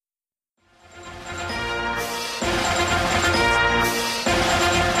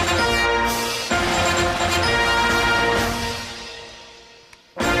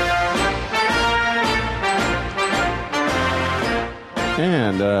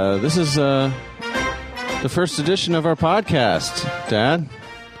This is the first edition of our podcast, Dad.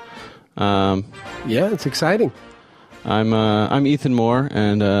 Yeah, it's exciting. I'm Ethan Moore,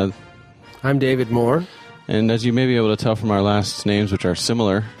 and I'm David Moore. And as you may be able to tell from our last names, which are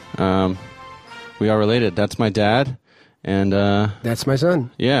similar, we are related. That's my dad, and that's my son.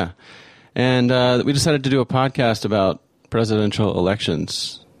 Yeah, and we decided to do a podcast about presidential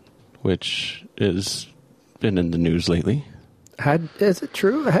elections, which has been in the news lately. Is it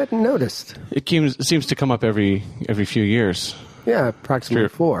true? I hadn't noticed. It seems to come up every few years. Yeah, approximately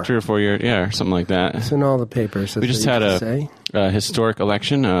 3 or 4 years, yeah, or something like that. It's in all the papers. We just had a historic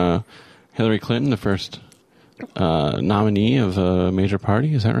election. Hillary Clinton, the first nominee of a major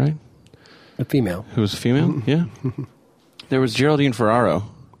party, is that right? A female. Who was a female? Yeah. There was Geraldine Ferraro.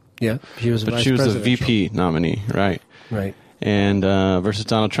 Yeah, she was a VP nominee, right? Right. And versus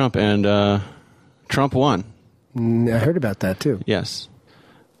Donald Trump, and Trump won. I heard about that too. Yes.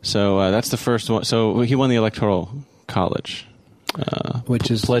 So that's the first one. So he won the Electoral College,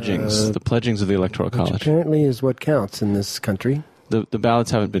 which is pledgings. The pledgings of the Electoral College apparently is what counts in this country. The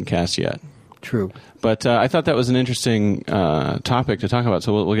ballots haven't been cast yet. True. But I thought that was an interesting topic to talk about.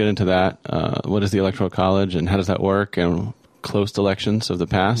 So we'll get into that. What is the Electoral College, and how does that work? And close elections of the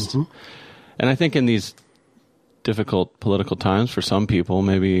past. Mm-hmm. And I think in these difficult political times for some people,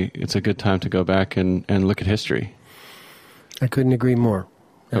 maybe it's a good time to go back and look at history. I couldn't agree more.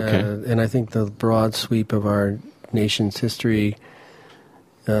 Okay. And I think the broad sweep of our nation's history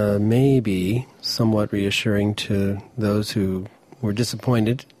may be somewhat reassuring to those who were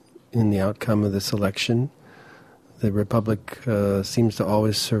disappointed in the outcome of this election. The Republic seems to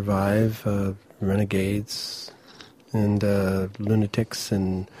always survive renegades and lunatics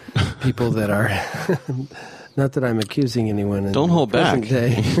and people that are... Not that I'm accusing anyone in Don't hold the present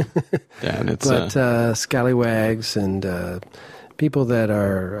back. day. But scallywags and people that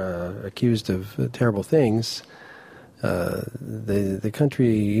are accused of terrible things, the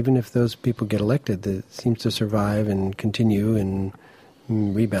country, even if those people get elected, it seems to survive and continue and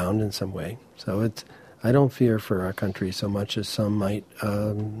rebound in some way. So I don't fear for our country so much as some might,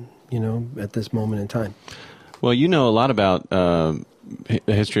 at this moment in time. Well, you know a lot about the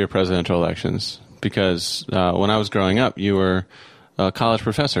history of presidential elections. Because when I was growing up, you were a college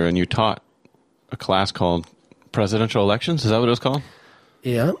professor and you taught a class called Presidential Elections. Is that what it was called?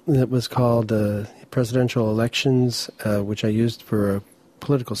 Yeah, it was called Presidential Elections, which I used for a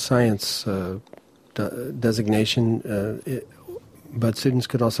political science designation. But students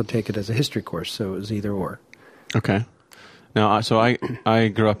could also take it as a history course, so it was either or. Okay. Now, so I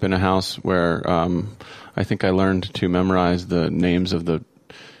grew up in a house where I think I learned to memorize the names of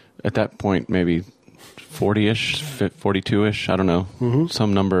at that point, maybe 40-ish, 42-ish, I don't know,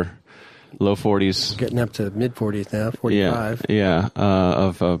 some number, low 40s. Getting up to mid-40s now, 45. Yeah,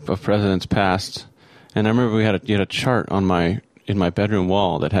 of presidents past. And I remember you had a chart in my bedroom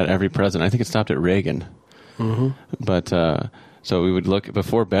wall that had every president. I think it stopped at Reagan. Mm-hmm. But so we would look,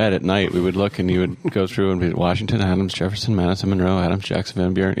 before bed at night, we would look and you would go through and be Washington, Adams, Jefferson, Madison, Monroe, Adams, Jackson,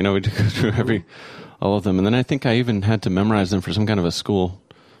 Van Buren. We'd go through all of them. And then I think I even had to memorize them for some kind of a school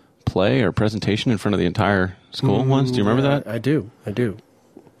play or presentation in front of the entire school once. Do you remember that? I do.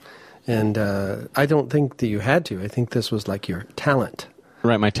 And I don't think that you had to. I think this was like your talent.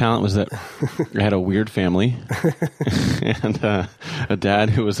 Right, my talent was that I had a weird family and a dad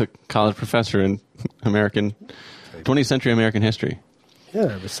who was a college professor in 20th century American history.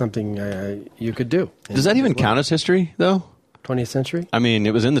 Yeah, it was something you could do. Does that even count as history, though? 20th century? I mean,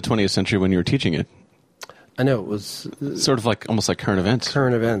 it was in the 20th century when you were teaching it. I know, it was... sort of almost like current events.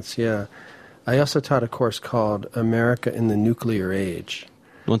 Current events, yeah. I also taught a course called America in the Nuclear Age.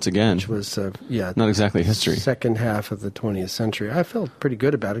 Once again. Which was, not exactly history. Second half of the 20th century. I felt pretty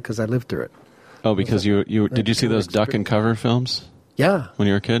good about it because I lived through it. Oh, because you did you see those duck and cover films? Yeah. When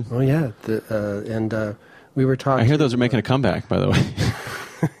you were a kid? Oh, yeah. We were taught... I hear those are making a comeback, by the way.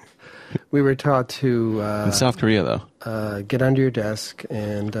 We were taught to... in South Korea, though. Get under your desk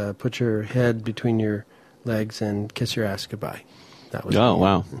and put your head between your legs and kiss your ass goodbye. That was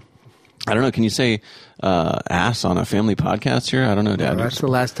wow. I don't know. Can you say ass on a family podcast here? I don't know, Dad. No, that's the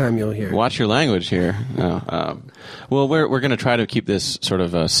last time you'll hear it. Watch your language here. No, well, we're going to try to keep this sort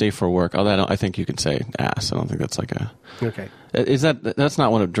of safe for work. Although I think you can say ass. I don't think that's like a... Okay. That's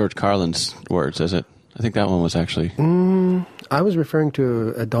not one of George Carlin's words, is it? I think that one was actually... I was referring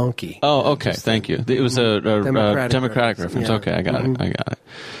to a donkey. Oh, okay. Thank you. It was a Democratic reference. Yeah. Okay, I got it.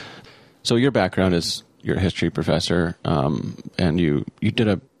 So your background is you're a history professor, and you did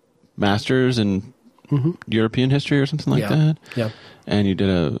a master's in European history or something like that. Yeah. And you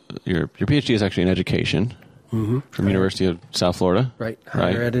did your PhD is actually in education. from University of South Florida. Right,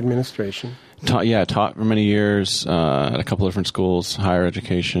 higher ed administration. Taught for many years at a couple of different schools, higher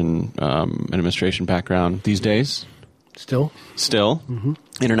education, administration background. These days, Still,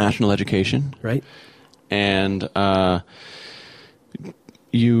 international education. right? And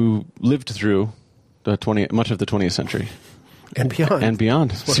you lived through much of the 20th century. And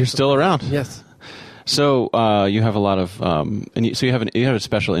beyond. So you're still around. Yes. So you have a lot of, so you have a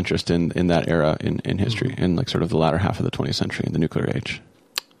special interest in that era in history, in like sort of the latter half of the 20th century, in the nuclear age.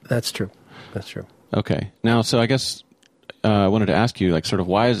 That's true. Okay. Now, so I guess I wanted to ask you, like, sort of,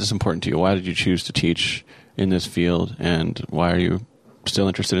 why is this important to you? Why did you choose to teach in this field, and why are you still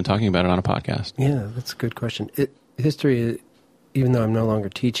interested in talking about it on a podcast? Yeah, that's a good question. History, even though I'm no longer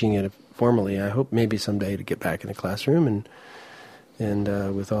teaching it formally, I hope maybe someday to get back in a classroom and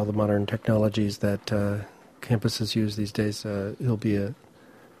with all the modern technologies that campuses use these days, it'll be a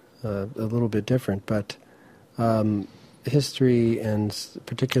little bit different. But history, and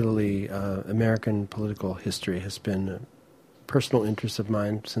particularly American political history, has been a personal interest of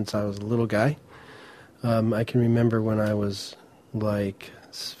mine since I was a little guy. I can remember when I was like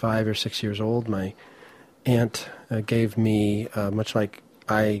 5 or 6 years old, my aunt gave me, much like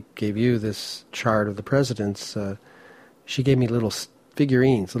I gave you this chart of the presidents, she gave me little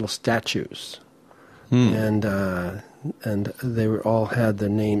figurines, little statues, and they all had their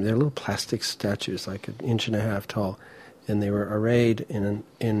name. They're little plastic statues, like 1.5 inches tall, and they were arrayed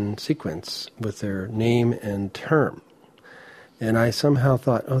in sequence with their name and term. And I somehow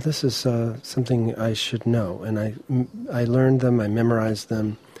thought, oh, this is something I should know. And I learned them, I memorized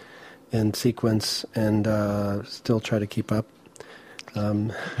them in sequence, and still try to keep up.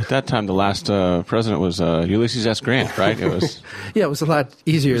 At that time, the last president was Ulysses S. Grant, right? It was yeah, it was a lot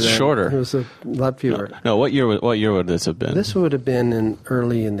easier. Then. Shorter. It was a lot fewer. No, what year would this have been? This would have been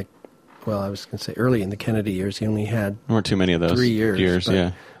early in the Kennedy years. He only had there weren't too many of those 3 years.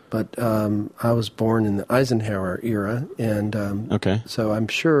 Yeah. But I was born in the Eisenhower era, and okay. So I'm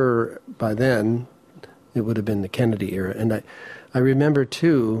sure by then it would have been the Kennedy era. And I remember,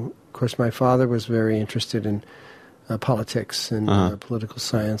 too, of course, my father was very interested in politics and political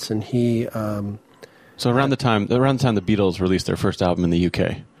science, and he... so around the time the Beatles released their first album in the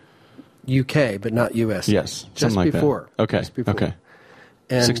UK. UK, but not US. Yes, just like before. That. Okay, just before. Okay.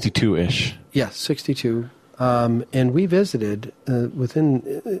 And 62-ish. Yes, 62. And we visited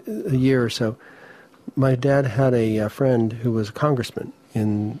within a year or so. My dad had a friend who was a congressman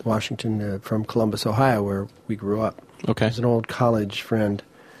in Washington from Columbus, Ohio, where we grew up. Okay. He was an old college friend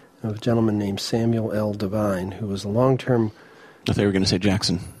of a gentleman named Samuel L. Devine, who was a long-term... I thought you were going to say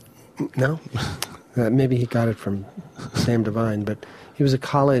Jackson. No. Maybe he got it from Sam Devine, but he was a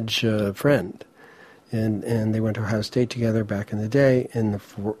college friend. And they went to Ohio State together back in the day, in the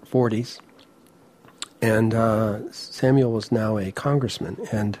 40s. And Samuel was now a congressman.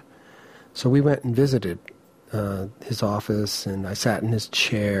 And so we went and visited his office, and I sat in his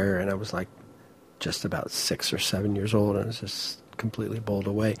chair, and I was like just about 6 or 7 years old, and I was just completely bowled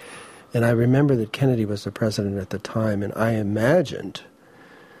away. And I remember that Kennedy was the president at the time, and I imagined,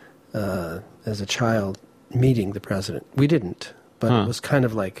 as a child, meeting the president. We didn't, but it was kind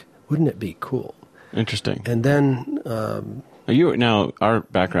of like, wouldn't it be cool? Interesting. And then... now, our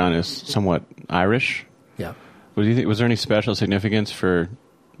background is somewhat Irish. Yeah. Was there any special significance for,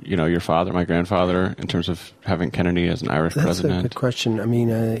 your father, my grandfather, in terms of having Kennedy as an Irish president? That's a good question. I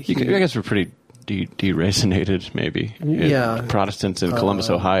mean... I guess we're pretty deracinated, maybe. Yeah. Protestants in Columbus,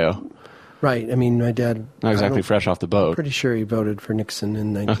 Ohio. Right. I mean, my dad... Not exactly fresh off the boat. Pretty sure he voted for Nixon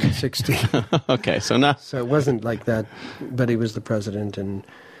in 1960. Okay, so now... So it wasn't like that, but he was the president, and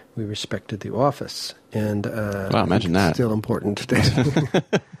we respected the office. And wow, imagine that. Still important today.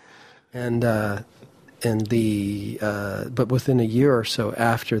 but within a year or so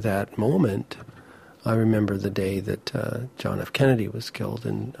after that moment, I remember the day that John F. Kennedy was killed,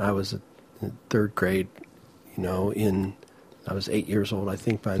 and I was in third grade, I was 8 years old, I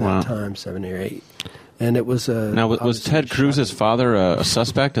think, by that time, 7 or 8. And it was Now, was Ted Cruz's father a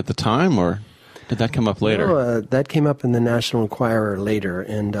suspect at the time, or did that come up later? No, that came up in the National Enquirer later,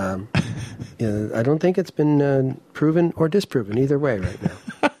 and I don't think it's been proven or disproven either way right now.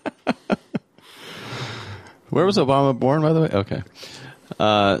 Where was Obama born, by the way? Okay.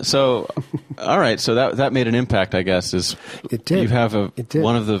 So, all right. So that made an impact, I guess. It did. You have it did.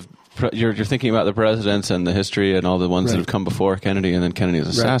 One of the... You're thinking about the presidents and the history and all the ones that have come before Kennedy, and then Kennedy was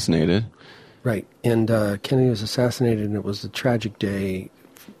assassinated. Right. And Kennedy was assassinated, and it was a tragic day,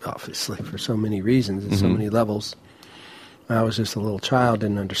 obviously, for so many reasons and so many levels. I was just a little child,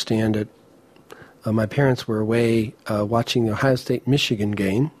 didn't understand it. My parents were away watching the Ohio State-Michigan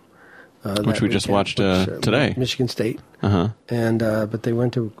game, which we just watched today. Michigan State. Uh-huh. And but they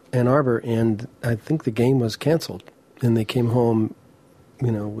went to Ann Arbor, and I think the game was canceled, and they came home,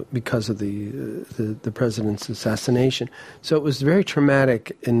 because of the president's assassination. So it was very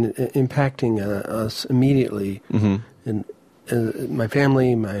traumatic and impacting us immediately, in my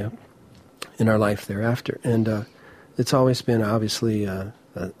family, in our life thereafter. And it's always been obviously a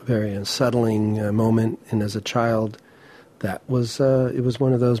very unsettling moment. And as a child, it was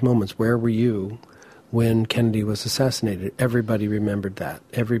one of those moments. Where were you when Kennedy was assassinated? Everybody remembered that.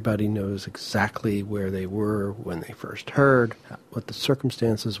 Everybody knows exactly where they were when they first heard, what the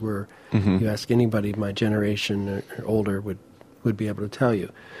circumstances were. You ask anybody my generation or older would be able to tell you.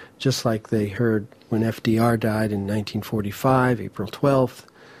 Just like they heard when FDR died in 1945, April 12th,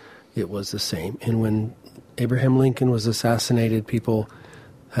 it was the same. And when Abraham Lincoln was assassinated, people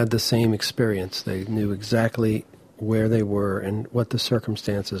had the same experience. They knew exactly where they were and what the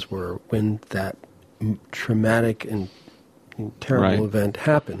circumstances were when that traumatic and terrible event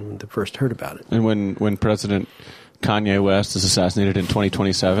happened, when they first heard about it. And when President Kanye West is assassinated in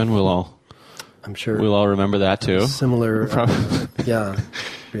 2027, I'm sure we'll all remember that too. Similar,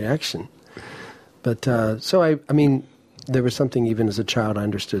 reaction. But so I mean, there was something even as a child I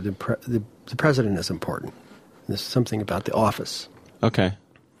understood. The president is important. There's something about the office. Okay.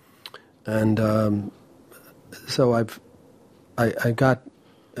 And so I got.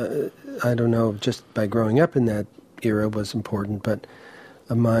 I don't know, just by growing up in that era was important, but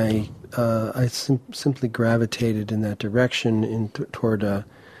I simply gravitated in that direction toward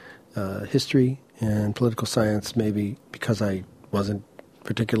history and political science, maybe because I wasn't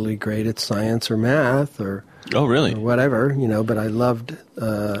particularly great at science or math or whatever, but I loved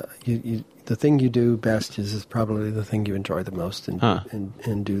the thing you do best is probably the thing you enjoy the most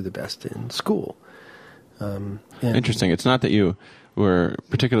and do the best in school. Interesting. It's not that you were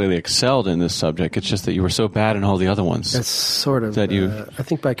particularly excelled in this subject. It's just that you were so bad in all the other ones. That's sort of that I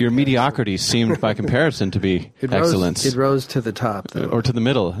think by your mediocrity seemed by comparison to be excellence. It rose to the top, though. Or to the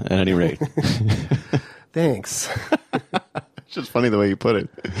middle, at any rate. Thanks. It's just funny the way you put it.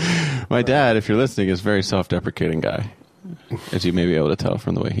 My dad, if you're listening, is a very self-deprecating guy, as you may be able to tell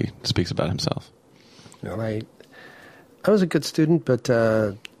from the way he speaks about himself. Well, I was a good student, but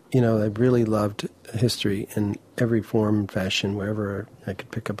I really loved history in every form and fashion, wherever I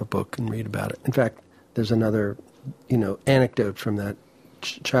could pick up a book and read about it. In fact, there's another, anecdote from that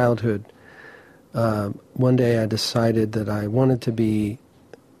childhood. One day I decided that I wanted to be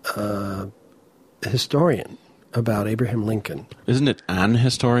a historian about Abraham Lincoln. Isn't it an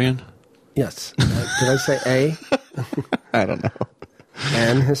historian? Yes. Did I say a? I don't know.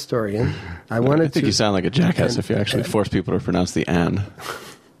 An historian. I think you sound like a jackass if you actually force people to pronounce the an.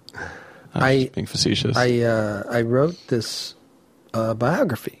 Being facetious. I wrote this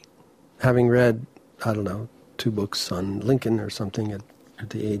biography, having read, 2 books on Lincoln or something at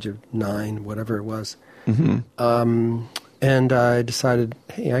the age of 9, whatever it was. Mm-hmm. And I decided,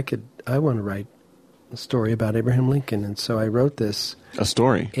 hey, I want to write a story about Abraham Lincoln. And so I wrote this. A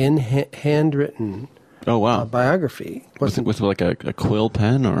story? In handwritten biography. With like a quill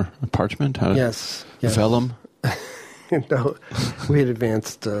pen or a parchment? Yes. Vellum? No, we had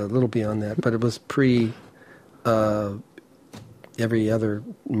advanced a little beyond that, but it was pre every other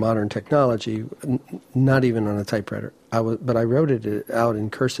modern technology, not even on a typewriter. But I wrote it out in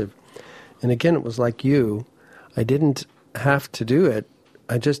cursive. And again, it was like you. I didn't have to do it.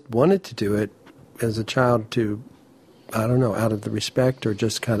 I just wanted to do it as a child to, out of the respect or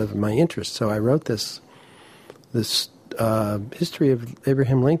just kind of my interest. So I wrote this history of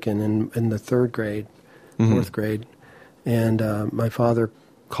Abraham Lincoln in the 3rd grade, 4th grade. And my father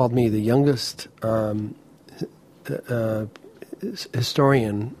called me the youngest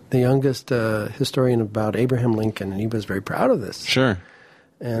historian about Abraham Lincoln, and he was very proud of this. Sure.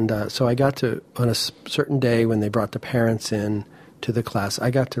 And so I got to, on a certain day when they brought the parents in to the class, I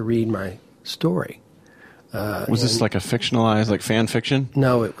got to read my story. Was this like a fictionalized, like fan fiction?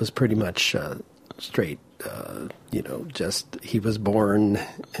 No, it was pretty much straight, just he was born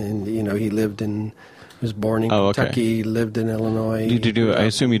and, he was born in Kentucky, lived in Illinois. I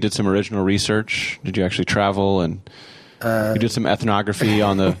assume you did some original research. Did you actually travel and you did some ethnography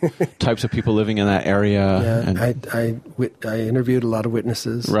on the types of people living in that area? Yeah, I interviewed a lot of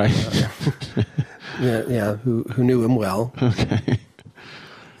witnesses. Right. Who knew him well. Okay.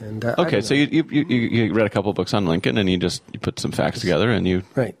 And, so you read a couple books on Lincoln and you put some facts together and you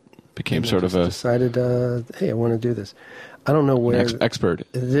became sort of a decided. Hey, I want to do this. I don't know where expert.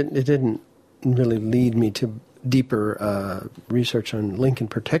 It didn't really lead me to deeper research on Lincoln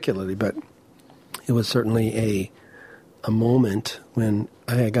particularly, but it was certainly a moment when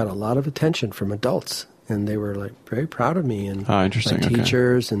I got a lot of attention from adults, and they were like very proud of me, and interesting. my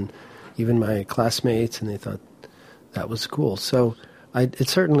teachers and even my classmates, and they thought that was cool. So it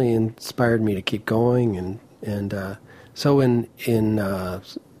certainly inspired me to keep going, and so in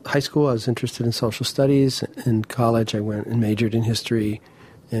high school I was interested in social studies. In college I went and majored in history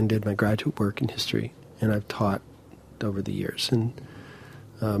and did my graduate work in history, and I've taught over the years. And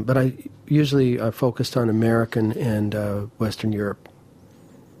but I usually focused on American and Western Europe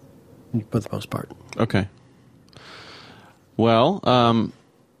for the most part. Okay. Well,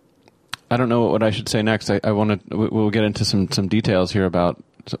 I don't know what I should say next. I want to. We'll get into some details here about.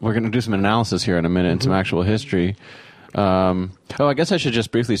 We're going to do some analysis here in a minute and some actual history. I guess I should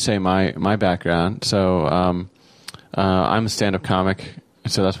just briefly say my background. So I'm a stand-up comic,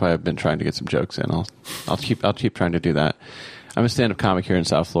 so that's why I've been trying to get some jokes in. I'll keep trying to do that. I'm a stand-up comic here in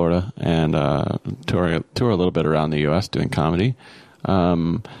South Florida, and tour a little bit around the U.S. doing comedy,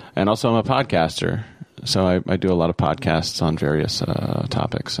 and also I'm a podcaster. So I do a lot of podcasts on various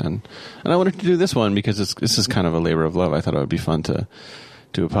topics, and I wanted to do this one because this is kind of a labor of love. I thought it would be fun to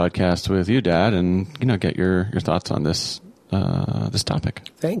do a podcast with you, Dad, and get your thoughts on this topic.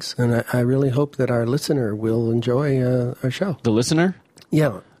 Thanks, and I really hope that our listener will enjoy our show. The listener?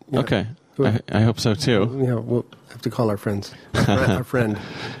 Yeah. Okay. I hope so too. We'll have to call our friends. Our friend.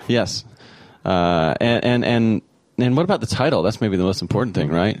 Yes. And what about the title? That's maybe the most important thing,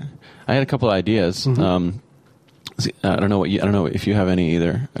 right? I had a couple of ideas. Mm-hmm. I don't know if you have any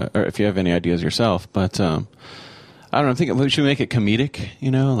either, or if you have any ideas yourself. But I don't know. I'm thinking we should make it comedic.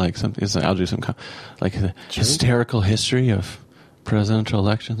 Like something. I'll do some like the hysterical history of presidential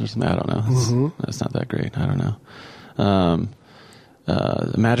elections or something. I don't know. That's not that great. I don't know.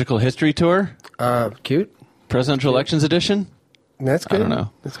 The Magical History Tour. Cute. Presidential Elections Edition. That's good. I don't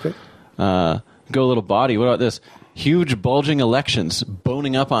know. That's good. Go a little body. What about this? Huge bulging elections,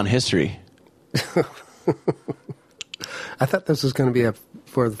 boning up on history. I thought this was going to be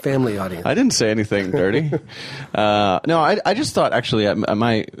for the family audience. I didn't say anything dirty. No, I just thought actually, I don't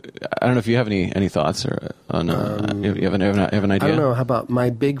know if you have any thoughts or no. You have an idea? I don't know. How about my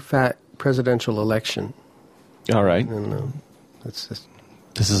big fat presidential election? All right. I don't know. That's just.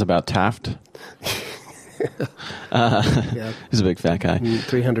 This is about Taft. Yeah. He's a big fat guy.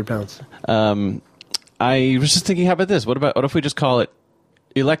 300 pounds. I was just thinking, how about this? What if we just call it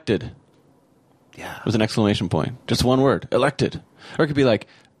elected? Yeah. With an exclamation point. Just one word. Elected. Or it could be like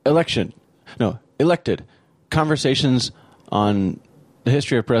election. No, elected. Conversations on the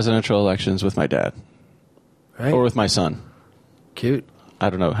history of presidential elections with my dad. Right. Or with my son. Cute.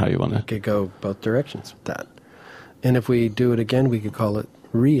 I don't know how you want to. Could go both directions with that. And if we do it again, we could call it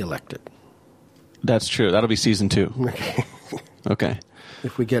re-elected. That's true. That'll be season 2. Okay. Okay.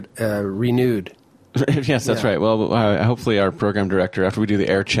 If we get renewed. Yes, that's right. Well, hopefully our program director, after we do the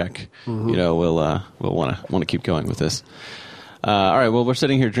air check, will want to keep going with this. All right. Well, we're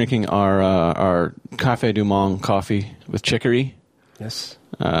sitting here drinking our Café du Monde coffee with chicory. Yes.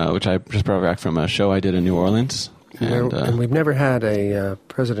 Which I just brought back from a show I did in New Orleans. And we've never had a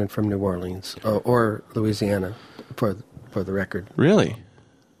president from New Orleans or Louisiana, for the record. Really?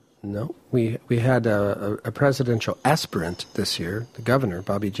 No. We had a presidential aspirant this year, the governor,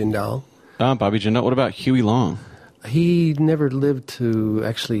 Bobby Jindal. Bobby Jindal. What about Huey Long? He never lived to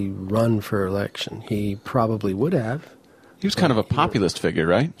actually run for election. He probably would have. He was kind of a populist figure,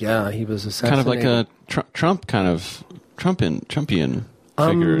 right? Yeah, he was assassinated. Kind of like a Trumpian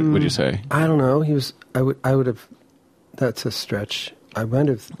figure, would you say? I don't know. He was. I would have. That's a stretch. I might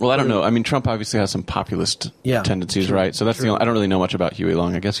have. Well, I don't know. I mean, Trump obviously has some populist tendencies, true, right? So that's true. I don't really know much about Huey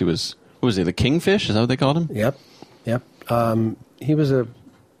Long. I guess he was. What was he? The Kingfish? Is that what they called him? Yep. He was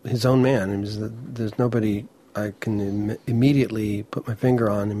his own man. There's nobody I can immediately put my finger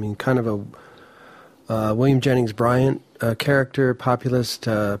on. I mean, kind of a William Jennings Bryan character, populist,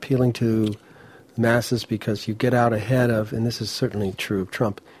 appealing to the masses because you get out ahead of, and this is certainly true of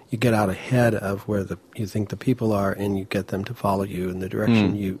Trump, you get out ahead of where you think the people are, and you get them to follow you in the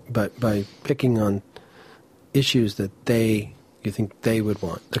direction you. But by picking on issues that you think they would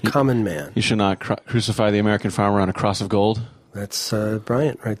want, the common man. You should not crucify the American farmer on a cross of gold. That's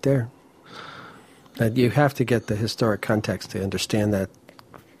Bryant right there. You have to get the historic context to understand that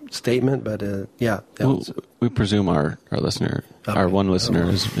statement, but we presume our listener, our one listener,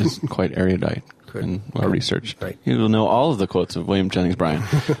 is quite erudite in our research. Right. He will know all of the quotes of William Jennings Bryan.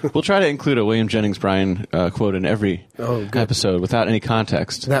 We'll try to include a William Jennings Bryan quote in every episode without any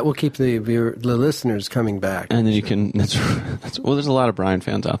context. That will keep the listeners coming back. And then you can. Well, there's a lot of Bryan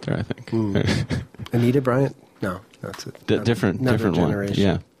fans out there, I think. Anita Bryant? No, that's it. Different one.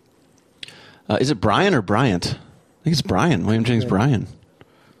 generation. Yeah. Is it Bryan or Bryant? think it's Bryan, William Jennings Bryan.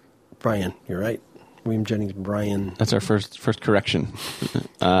 Bryan, you're right. William Jennings Bryan. That's our first correction.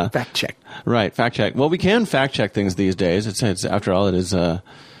 Fact check. Right, fact check. Well, we can fact check things these days. It's after all, it is the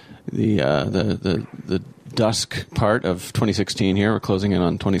dusk part of 2016 here. We're closing in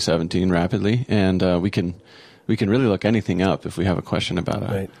on 2017 rapidly, and we can really look anything up if we have a question about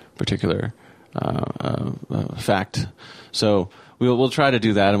a particular fact. So we'll try to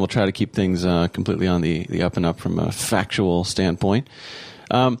do that, and we'll try to keep things completely on the up and up from a factual standpoint.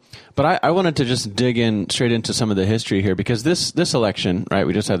 But I wanted to just dig in straight into some of the history here, because this election, right?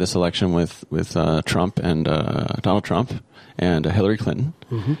 We just had this election with Trump and Donald Trump and Hillary Clinton,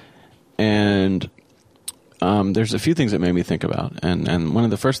 and there's a few things that made me think about, and one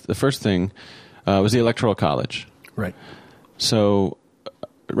of the first thing was the Electoral College. Right. So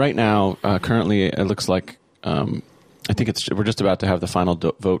right now, currently, it looks like I think we're just about to have the final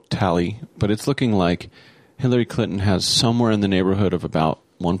vote tally, but it's looking like Hillary Clinton has somewhere in the neighborhood of about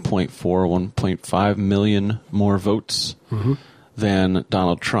 1.4, 1.5 million more votes than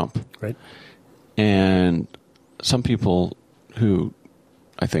Donald Trump. Right. And some people who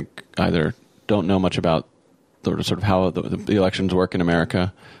I think either don't know much about sort of how the elections work in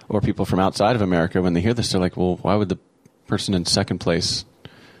America, or people from outside of America, when they hear this, they're like, well, why would the person in second place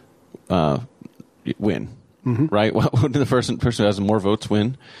win? Right? Why would the person who has more votes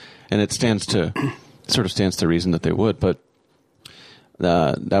win? And it stands to reason that they would, but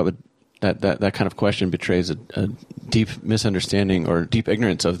that kind of question betrays a deep misunderstanding or deep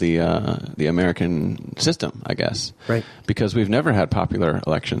ignorance of the American system, I guess. Right. Because we've never had popular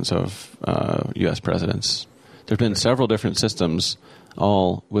elections of U.S. presidents. There have been several different systems,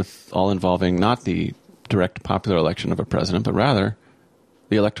 all involving not the direct popular election of a president, but rather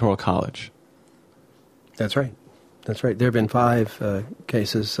the Electoral College. That's right. That's right. There have been 5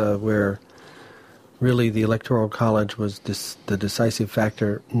 cases where really the Electoral College was the decisive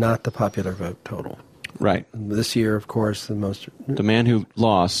factor, not the popular vote total. Right. This year, of course, the man who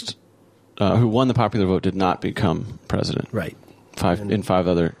lost, who won the popular vote, did not become president. Right. In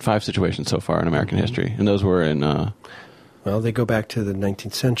five situations so far in American history, and those were in. Well, they go back to the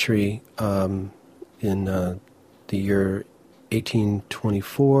 19th century. In the year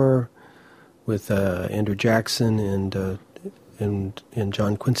 1824, with Andrew Jackson and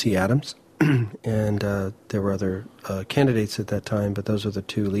John Quincy Adams. And there were other candidates at that time, but those are the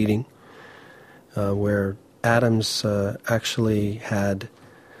 2 leading, where Adams actually had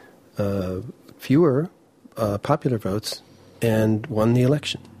fewer popular votes and won the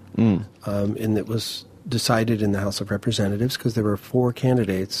election. And it was decided in the House of Representatives because there were 4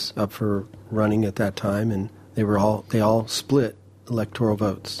 candidates up for running at that time, and they all split electoral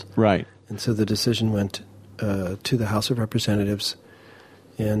votes. Right. And so the decision went to the House of Representatives,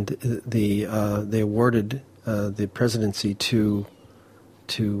 and they awarded the presidency to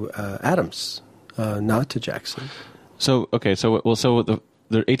Adams, not to Jackson. So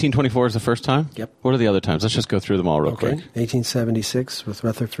the 1824 is the first time? Yep. What are the other times? Let's just go through them all real quick. 1876 with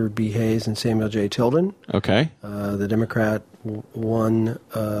Rutherford B. Hayes and Samuel J. Tilden. Okay. The Democrat won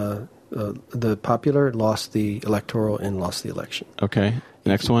the popular, lost the electoral, and lost the election. Okay.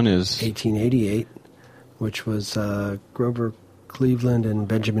 Next one is 1888, which was Grover Cleveland and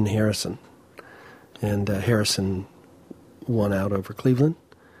Benjamin Harrison. And Harrison won out over Cleveland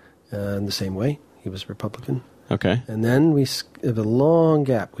in the same way. He was Republican. Okay. And then we have a long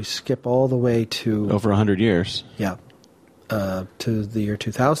gap. We skip all the way to... Over 100 years. Yeah. To the year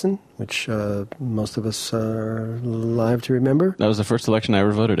 2000, which most of us are alive to remember. That was the first election I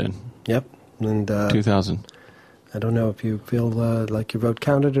ever voted in. Yep. And 2000. I don't know if you feel like your vote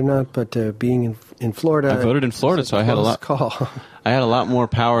counted or not, but being in Florida... I voted in Florida, so I had a lot... Call. I had a lot more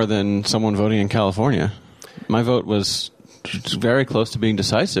power than someone voting in California. My vote was very close to being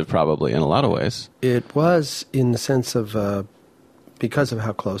decisive, probably, in a lot of ways. It was, in the sense of, because of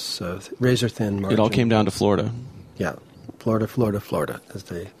how close, razor-thin margin. It all came down to Florida. Yeah, Florida, as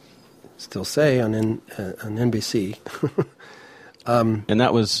they still say on NBC. And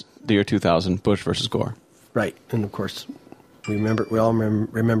that was the year 2000, Bush versus Gore. Right, and of course, we all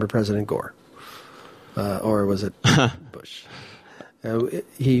remember President Gore. Or was it Bush? I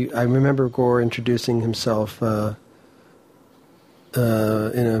remember Gore introducing himself in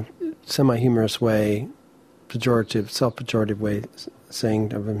a semi-humorous way, self-pejorative way,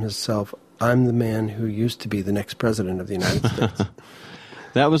 saying of himself, "I'm the man who used to be the next president of the United States."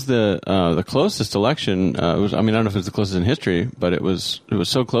 That was the closest election. I don't know if it was the closest in history, but it was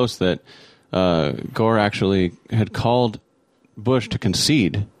so close that Gore actually had called Bush to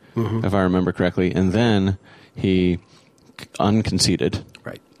concede, if I remember correctly, and then he unconceded.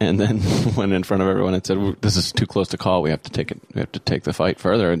 Right. And then went in front of everyone and said, "This is too close to call. We have to take it. We have to take the fight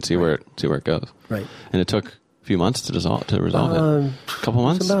further and see where it goes." Right. And it took a few months to resolve it. A couple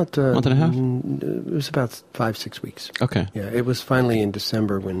months. About month and a half. It was about 5-6 weeks. Okay. Yeah, it was finally in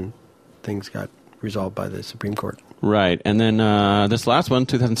December when things got resolved by the Supreme Court. Right. And then this last one,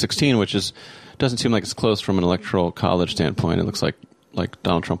 2016, which doesn't seem like it's close from an Electoral College standpoint. It looks like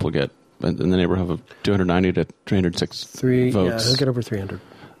Donald Trump will get in the neighborhood of 290 to 306 votes. Yeah, he'll get over 300.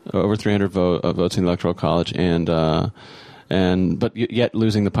 Over 300 votes in the Electoral College, but yet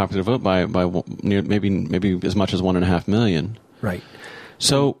losing the popular vote by near maybe as much as 1.5 million. Right.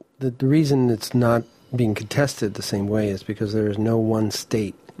 So the reason it's not being contested the same way is because there is no one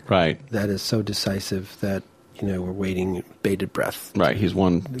state that is so decisive that we're waiting bated breath. Right. He's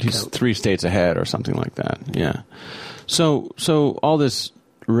 3 states ahead or something like that. Yeah. So all this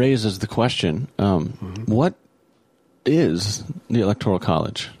raises the question: what is the Electoral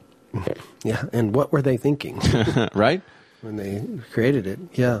College? Yeah, and what were they thinking? Right? When they created it,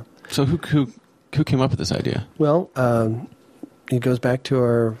 yeah. So who came up with this idea? Well, it goes back to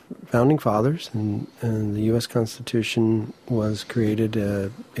our founding fathers, and the U.S. Constitution was created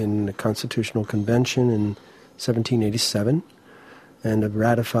in the Constitutional Convention in 1787, and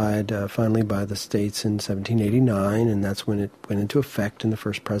ratified finally by the states in 1789, and that's when it went into effect, and the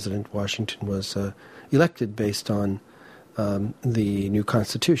first president, Washington, was elected based on the new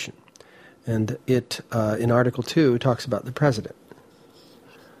Constitution. And it, in Article 2, talks about the president.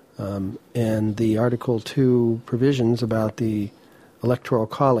 And the Article 2 provisions about the Electoral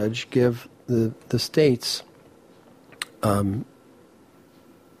College give the states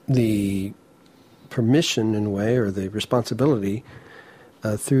the permission, in a way, or the responsibility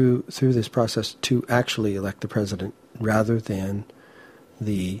through this process to actually elect the president rather than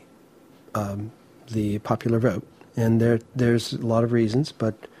the popular vote. And there's a lot of reasons,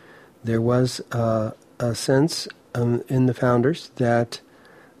 but there was a sense in the founders that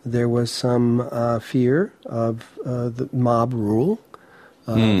there was some fear of the mob rule,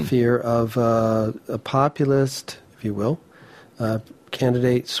 fear of a populist, if you will,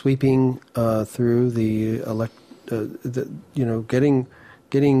 candidate sweeping through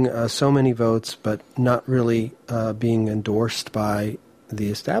getting so many votes, but not really being endorsed by the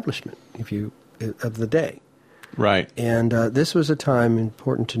establishment, of the day. Right. And this was a time,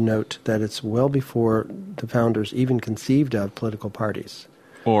 important to note, that it's well before the founders even conceived of political parties.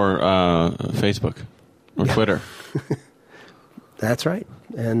 Or Facebook. Or Twitter. That's right.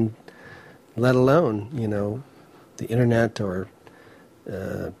 And let alone, the internet or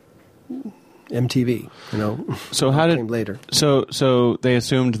MTV, So how came later. So they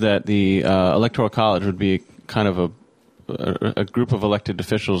assumed that the Electoral College would be kind of a group of elected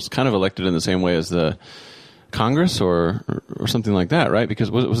officials, kind of elected in the same way as the Congress or something like that, right?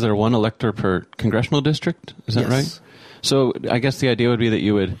 Because was there one elector per congressional district? Is that right? So I guess the idea would be that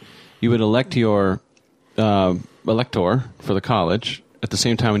you would elect your elector for the college at the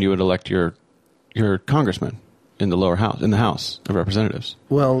same time when you would elect your congressman in the lower house, in the House of Representatives.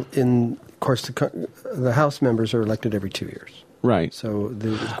 Well, of course, the House members are elected every 2 years. Right. So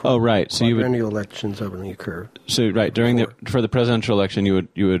So quadrennial elections only occur. So for the presidential election, you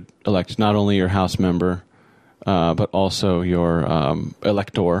would elect not only your House member, but also your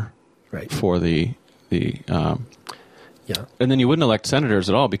elector for the and then you wouldn't elect senators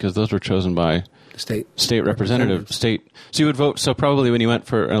at all because those were chosen by state representatives. So you would vote. So probably when you went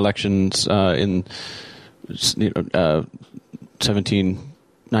for elections in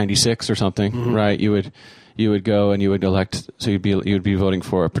 1796 or something, right? You would go and you would elect. So you'd be voting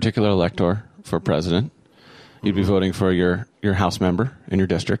for a particular elector for president. You'd be voting for your House member in your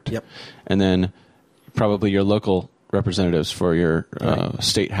district. Yep. And then probably your local representatives for your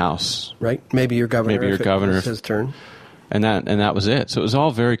state house. Right. Maybe your governor. Maybe your governor. It's his turn. And that was it. So it was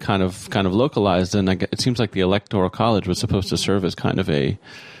all very kind of localized, and it seems like the Electoral College was supposed to serve as kind of a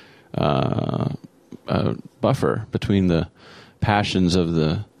buffer between the passions of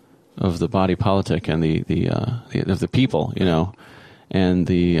the body politic and the people, and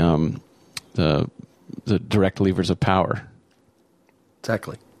the direct levers of power.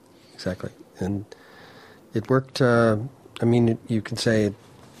 Exactly, and it worked. You can say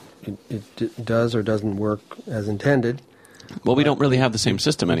it does or doesn't work as intended. Well, we don't really have the same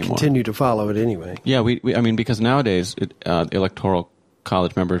system anymore. Continue to follow it anyway. Yeah, because nowadays the Electoral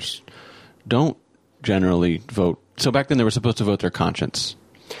College members don't generally vote. So back then they were supposed to vote their conscience.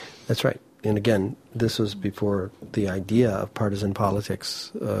 That's right. And again, this was before the idea of partisan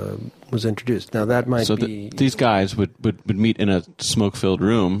politics was introduced. Now that might be... these guys would meet in a smoke-filled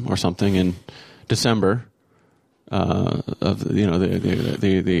room or something in December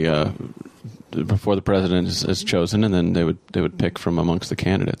before the president is chosen, and then they would pick from amongst the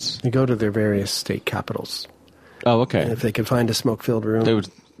candidates. They go to their various state capitals. Oh, okay. And if they could find a smoke-filled room, they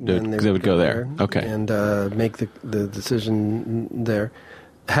would go there. Okay, and make the decision there,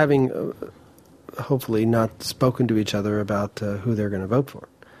 having hopefully not spoken to each other about who they're going to vote for.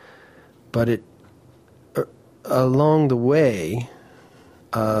 But along the way,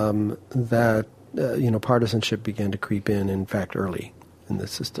 that partisanship began to creep in fact, early in the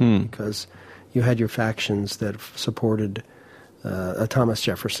system, because you had your factions that supported a Thomas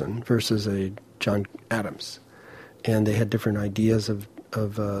Jefferson versus a John Adams, and they had different ideas of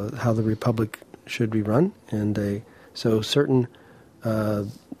how the republic should be run, and so certain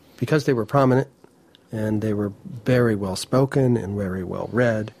because they were prominent and they were very well spoken and very well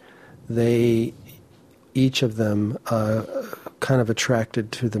read, each of them kind of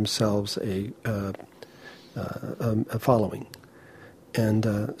attracted to themselves a following.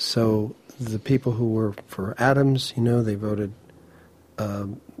 And so the people who were for Adams, they voted,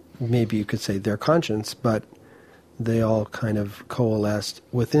 maybe you could say their conscience, but they all kind of coalesced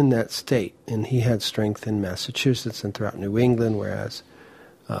within that state. And he had strength in Massachusetts and throughout New England, whereas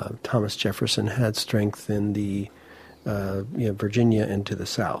Thomas Jefferson had strength in the Virginia and to the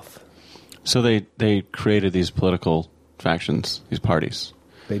south. So they created these political factions, these parties.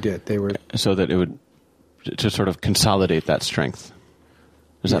 They did. They were so that it would to sort of consolidate that strength.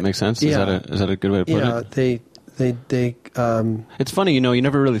 Does that make sense? Yeah. Is that a good way to put it? Yeah, they It's funny, you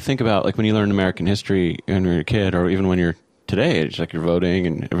never really think about, like, when you learn American history when you're a kid, or even when you're today, it's like you're voting,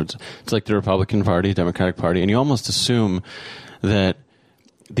 and it's like the Republican Party, Democratic Party, and you almost assume that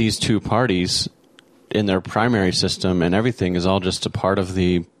these two parties in their primary system and everything is all just a part of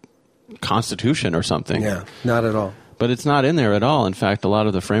the Constitution or something. Yeah, not at all. But it's not in there at all. In fact, a lot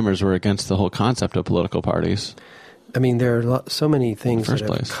of the framers were against the whole concept of political parties. I mean, there are so many things that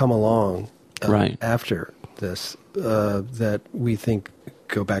have come along right after this that we think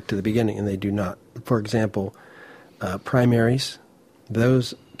go back to the beginning, and they do not. For example, primaries,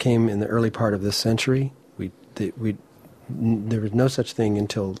 those came in the early part of this century. There was no such thing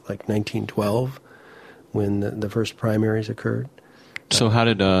until like 1912 when the first primaries occurred. So how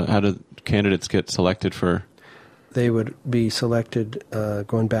did candidates get selected for? They would be selected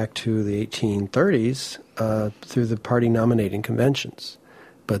going back to the 1830s through the party nominating conventions.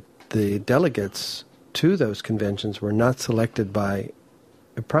 But the delegates to those conventions were not selected by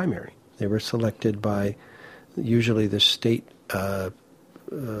a primary. They were selected by usually the state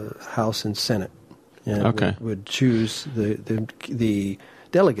House and Senate, and would choose the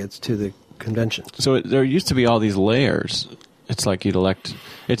delegates to the conventions. So there used to be all these layers. It's like you'd elect.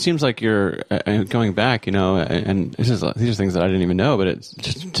 It seems like you're going back, and these are things that I didn't even know. But it's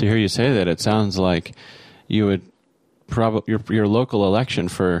just to hear you say that, it sounds like you would probably your local election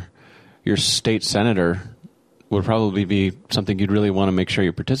for your state senator would probably be something you'd really want to make sure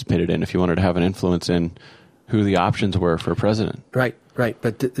you participated in if you wanted to have an influence in who the options were for president. Right.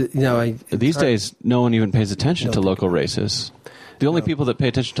 But these days, no one even pays attention to local races. The only people that pay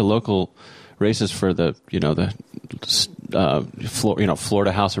attention to local races for the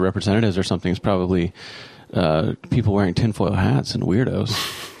Florida House of Representatives or something is probably people wearing tinfoil hats and weirdos.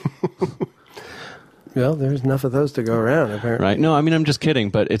 Well, there's enough of those to go around, apparently. Right? No, I mean, I'm just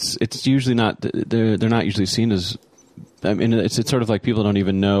kidding, but it's usually not. They're not usually seen as. I mean, it's sort of like people don't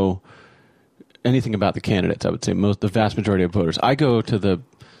even know anything about the candidates. I would say the vast majority of voters. I go to the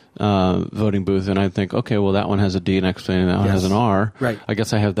voting booth and I think, okay, well, that one has a D next to it and that one has an R. Right. I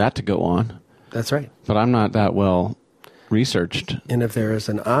guess I have that to go on. That's right. But I'm not that well researched. And if there is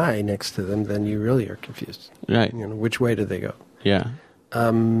an I next to them, then you really are confused. Right. Which way do they go? Yeah.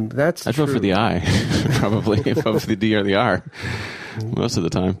 That's I'd vote for the I, probably. Vote for the D or the R most of the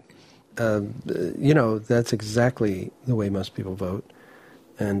time. That's exactly the way most people vote.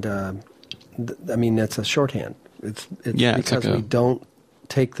 And, that's a shorthand. It's because we don't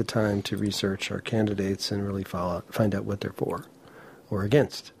take the time to research our candidates and really find out what they're for or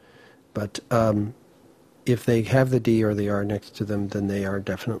against. But if they have the D or the R next to them, then they are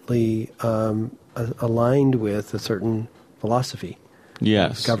definitely aligned with a certain philosophy.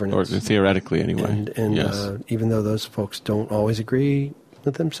 Yes, governance. Or theoretically anyway. And yes. Even though those folks don't always agree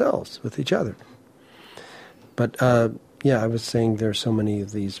with themselves, with each other. But, I was saying there are so many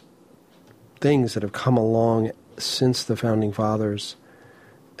of these things that have come along since the Founding Fathers.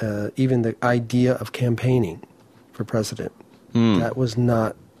 Even the idea of campaigning for president, that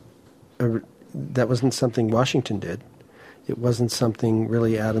wasn't something Washington did. It wasn't something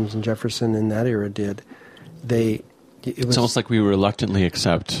really Adams and Jefferson in that era did. It's almost like we reluctantly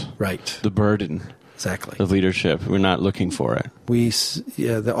accept the burden. Exactly. of leadership. We're not looking for it.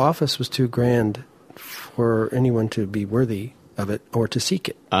 The office was too grand for anyone to be worthy of it or to seek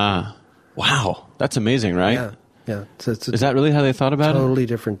it. Wow. That's amazing, right? Yeah. Yeah. So it's Is that really how they thought about it? totally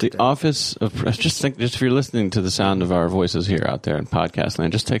different today. The office of just if you're listening to the sound of our voices here out there in podcast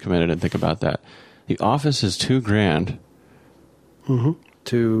land, just take a minute and think about that. The office is too grand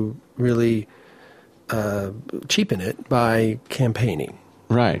to really cheapen it by campaigning.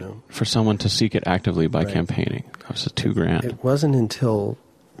 Right. You know? For someone to seek it actively by campaigning. That was $2,000. It wasn't until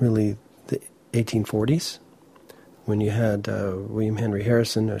really the 1840s when you had William Henry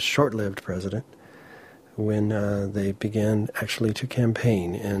Harrison, a short-lived president, when they began actually to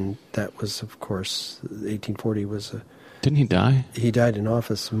campaign. And that was, of course, 1840 was a... Didn't he die? He died in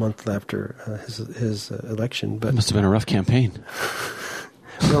office a month after his election. But it must have been a rough campaign.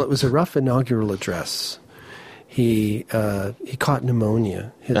 Well, it was a rough inaugural address. He caught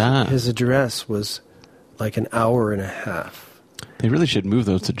pneumonia. His address was like an hour and a half. They really should move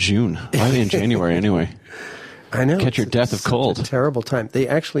those to June. Why are they in January anyway? I know. Catch your death of cold. It's a terrible time. They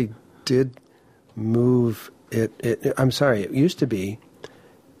actually did move it. I'm sorry. It used to be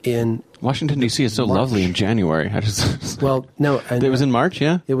in Washington, D.C. is so March. Lovely in January. Well, no. It was in March,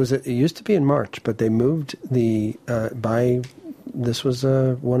 yeah? It used to be in March, but they moved this was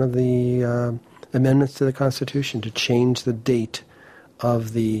one of the amendments to the Constitution to change the date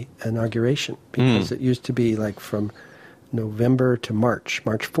of the inauguration, because it used to be like from November to March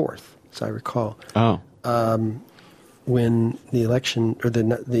 4th, as I recall. Oh. When the election or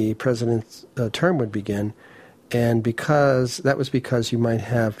the president's term would begin, and because you might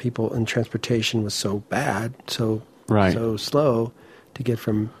have people in transportation was so bad, so slow to get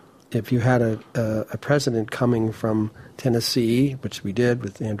from. If you had a president coming from Tennessee, which we did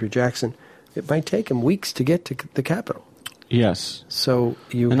with Andrew Jackson, it might take him weeks to get to the Capitol. Yes. So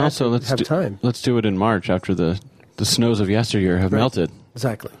you and have also, to have time. Let's do it in March after the snows of yesteryear have melted.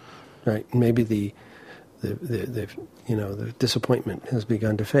 Exactly. Right. Maybe the disappointment has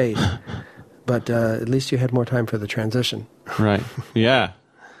begun to fade. But at least you had more time for the transition. Right. Yeah.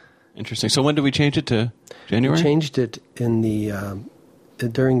 Interesting. So when did we change it to January? We changed it in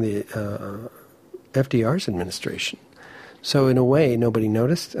during the FDR's administration. So in a way, nobody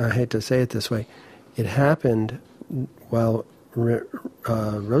noticed. I hate to say it this way. It happened while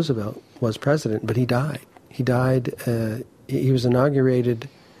Roosevelt was president, but he died. He died. He was inaugurated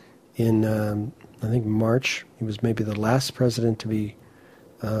in, I think, March. He was maybe the last president to be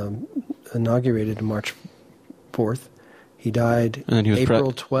inaugurated on March 4th. He died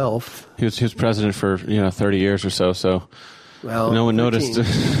April 12th. He was president for 30 years or so. So no one 13, noticed.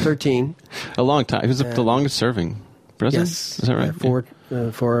 13. A long time. He was the longest serving president. Yes, is that right? Four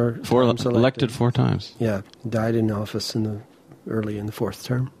times elected 4 times. Yeah, died in office early in the 4th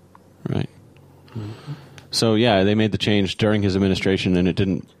term. Right. Mm-hmm. So they made the change during his administration, and it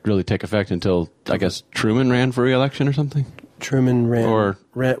didn't really take effect until I guess Truman ran for re-election or something. Truman ran.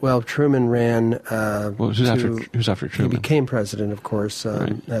 Truman ran. Who's after Truman? He became president, of course,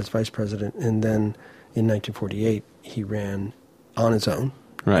 as vice president, and then in 1948 he ran on his own.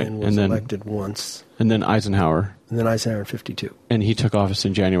 Right, and was elected once. And then Eisenhower. And then Eisenhower in 52. And he took office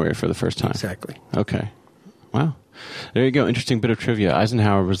in January for the first time. Exactly. Okay. Wow. There you go. Interesting bit of trivia.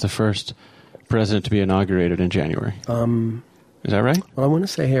 Eisenhower was the first president to be inaugurated in January. Is that right? Well, I want to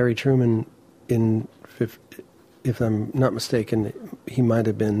say Harry Truman, if I'm not mistaken, he might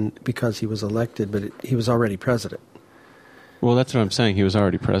have been because he was elected, but he was already president. Well, that's what I'm saying. He was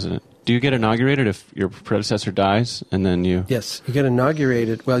already president. Do you get inaugurated if your predecessor dies, and then you? Yes, you get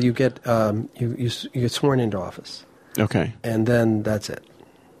inaugurated. Well, you get you get sworn into office. Okay. And then that's it.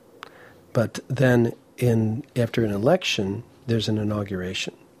 But then after an election, there's an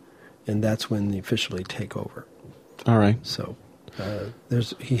inauguration, and that's when they officially take over. All right. So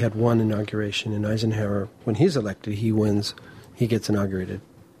he had one inauguration in Eisenhower. When he's elected, he wins. He gets inaugurated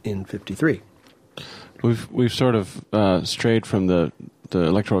in 1953. We've sort of strayed from the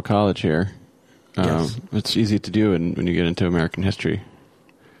Electoral College here. Yes. It's easy to do when you get into American history,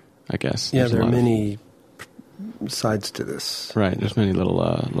 I guess. Yeah, there are many sides to this. Right, there's many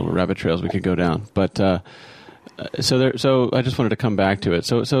little rabbit trails we could go down. But so I just wanted to come back to it.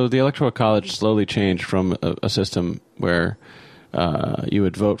 So the Electoral College slowly changed from a system where you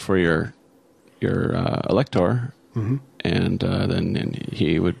would vote for your elector, mm-hmm. and then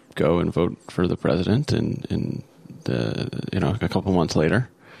he would go and vote for the president in a couple months later,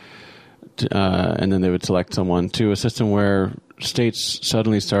 and then they would select someone, to a system where states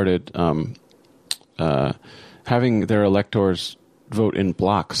suddenly started having their electors vote in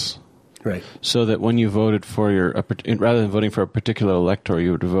blocks. Right. So that when you voted for rather than voting for a particular elector,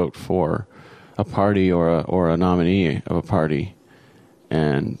 you would vote for a party or a nominee of a party,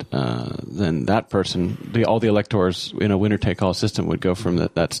 and then that person, all the electors in a winner-take-all system would go from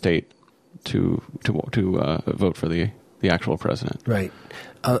that state to vote for the actual president. Right.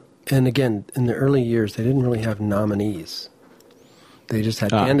 And again, in the early years, they didn't really have nominees. They just had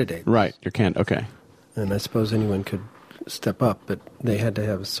candidates. Right. Okay. And I suppose anyone could step up, but they had to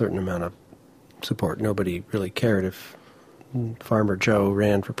have a certain amount of support. Nobody really cared if Farmer Joe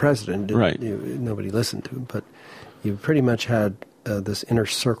ran for president. Right. Nobody listened to him. But you pretty much had this inner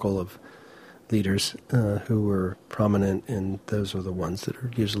circle of leaders who were prominent, and those are the ones that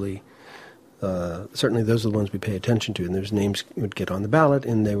are usually, certainly those are the ones we pay attention to. And those names would get on the ballot,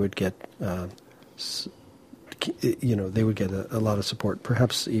 and they would get, they would get a lot of support,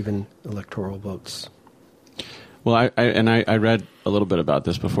 perhaps even electoral votes. Well, I read a little bit about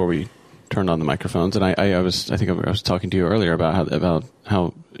this before we turned on the microphones, and I was talking to you earlier about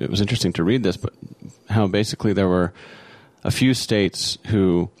how it was interesting to read this, but how basically there were a few states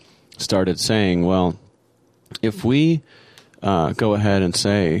who started saying, well, if we go ahead and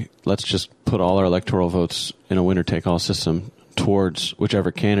say, let's just put all our electoral votes in a winner-take-all system towards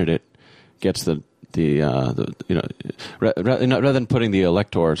whichever candidate gets rather than putting the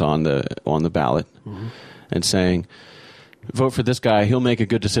electors on the ballot, mm-hmm. and saying, vote for this guy, he'll make a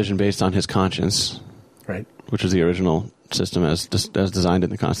good decision based on his conscience, right? Which was the original system as designed in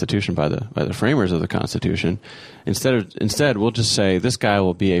the Constitution by the framers of the Constitution. Instead, we'll just say this guy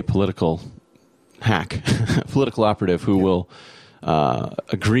will be a political hack, political operative who will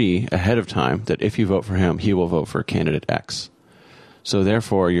agree ahead of time that if you vote for him, he will vote for candidate X. So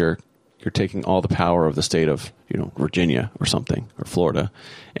therefore, you're taking all the power of the state of Virginia or something, or Florida,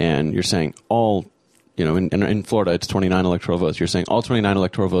 and you're saying all. In Florida, it's 29 electoral votes. You're saying all 29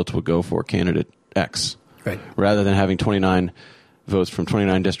 electoral votes would go for candidate X, right? Rather than having 29 votes from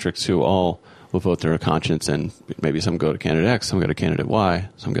 29 districts who all will vote their conscience, and maybe some go to candidate X, some go to candidate Y,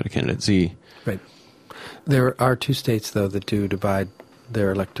 some go to candidate Z. Right. There are two states, though, that do divide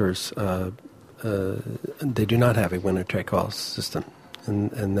their electors. They do not have a winner-take-all system,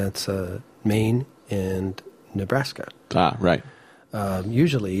 and that's Maine and Nebraska. Right.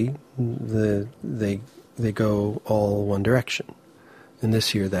 Usually, they go all one direction, and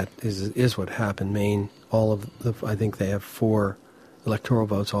this year that is what happened. Maine, I think they have 4 electoral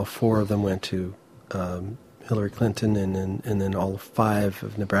votes. All 4 of them went to Hillary Clinton, and then all 5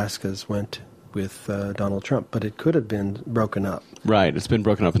 of Nebraska's went with Donald Trump. But it could have been broken up. Right, it's been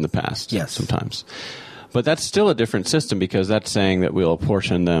broken up in the past. Yes, sometimes. But that's still a different system because that's saying that we'll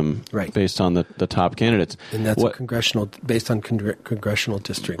apportion them based on the top candidates. And that's based on congressional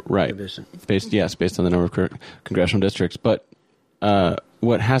district division. Based on the number of congressional districts. But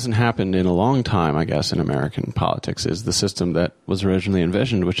what hasn't happened in a long time, I guess, in American politics is the system that was originally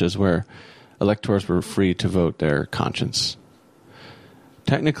envisioned, which is where electors were free to vote their conscience.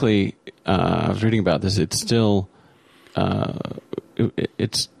 Technically, I was reading about this, it's still...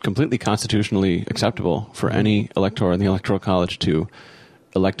 it's completely constitutionally acceptable for any elector in the Electoral College to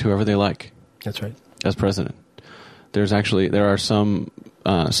elect whoever they like. That's right. As president. There are some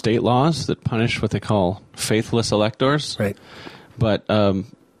state laws that punish what they call faithless electors. Right. But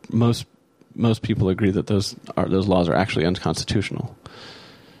most people agree that those laws are actually unconstitutional.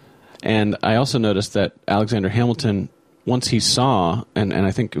 And I also noticed that Alexander Hamilton, once he saw, and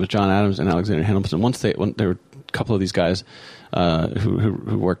I think it was John Adams and Alexander Hamilton, when there were a couple of these guys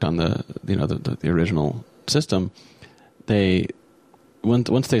who worked on the original system,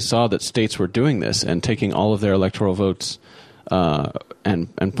 once they saw that states were doing this and taking all of their electoral votes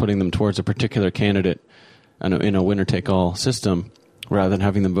and putting them towards a particular candidate in a winner-take-all system, rather than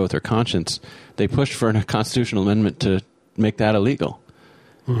having them vote their conscience, they pushed for a constitutional amendment to make that illegal.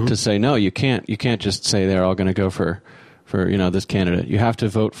 Mm-hmm. To say no, you can't just say they're all going to go for this candidate. You have to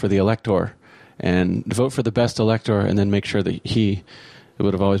vote for the elector. And vote for the best elector, and then make sure that it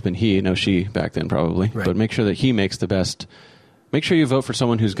would have always been he, no she back then probably, right. But make sure that he makes the best. Make sure you vote for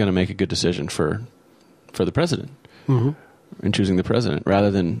someone who's going to make a good decision for the president, mm-hmm. in choosing the president,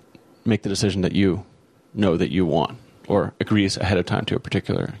 rather than make the decision that you know that you want or agrees ahead of time to a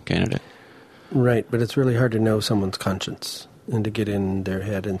particular candidate. Right, but it's really hard to know someone's conscience and to get in their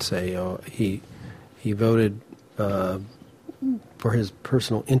head and say, oh, he voted for his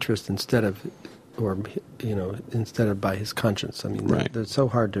personal interest instead of by his conscience. I mean, right. It's so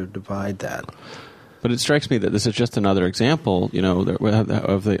hard to divide that. But it strikes me that this is just another example,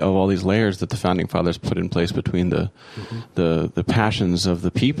 of all these layers that the founding fathers put in place between the passions of the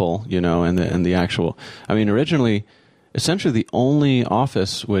people, and the actual. I mean, originally, essentially, the only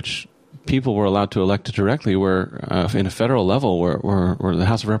office which people were allowed to elect directly were in a federal level were the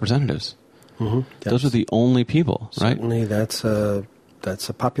House of Representatives. Those are the only people, right? Certainly, that's a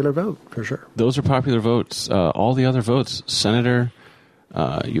popular vote, for sure. Those are popular votes. All the other votes, senator,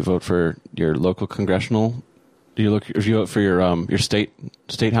 you vote for your local congressional, you vote for your state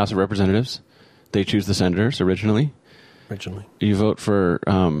House of Representatives. They choose the senators originally. You vote for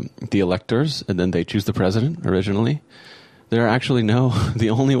the electors, and then they choose the president originally. There are actually the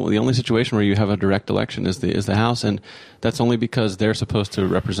only situation where you have a direct election is the House, and that's only because they're supposed to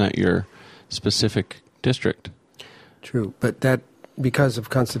represent your specific district. True, but that because of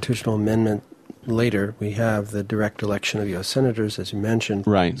constitutional amendment later, we have the direct election of U.S. senators, as you mentioned.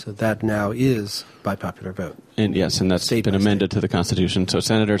 Right. So that now is by popular vote. And yes, and that's been amended to the Constitution. So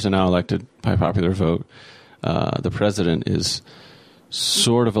senators are now elected by popular vote. The president is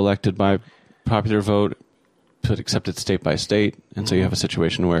sort of elected by popular vote, but except it's state by state. And so you have a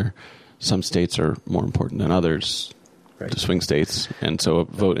situation where some states are more important than others, the swing states. And so a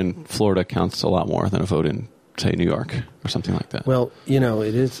vote in Florida counts a lot more than a vote in, say, New York or something like that. Well,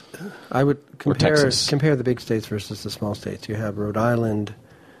 it is. I would compare the big states versus the small states. You have Rhode Island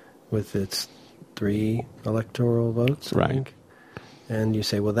with its 3 electoral votes, I think. And you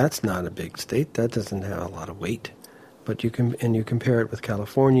say, well, that's not a big state. That doesn't have a lot of weight. But you compare it with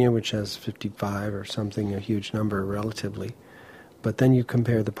California, which has 55 or something, a huge number relatively. But then you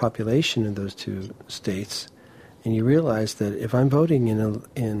compare the population in those 2 states, and you realize that if I'm voting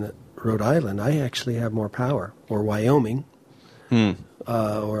in Rhode Island, I actually have more power, or Wyoming,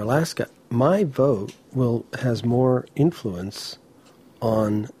 or Alaska. My vote has more influence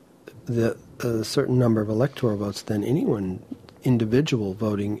on a certain number of electoral votes than anyone individual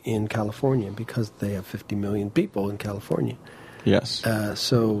voting in California, because they have 50 million people in California. Yes.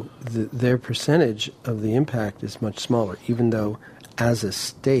 So their percentage of the impact is much smaller, even though as a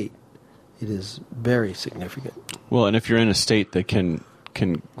state it is very significant. Well, and if you're in a state that can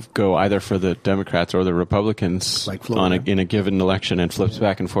go either for the Democrats or the Republicans like Florida, in a given election and flips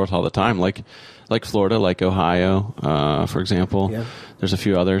back and forth all the time, like Florida, like Ohio, for example. Yeah. There's a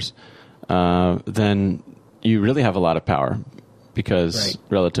few others. Then you really have a lot of power because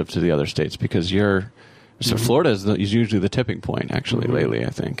relative to the other states, because Florida is usually the tipping point actually lately, I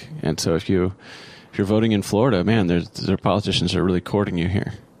think. And so if you're voting in Florida, man, there are politicians that are really courting you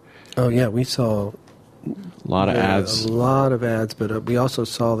here. Oh yeah, we saw a lot of ads. A lot of ads, but we also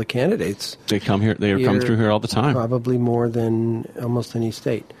saw the candidates. They come here. They come through here all the time. Probably more than almost any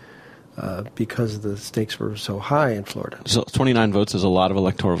state, because the stakes were so high in Florida. So 29 votes is a lot of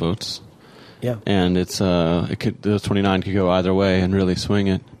electoral votes. Yeah, and those 29 could go either way and really swing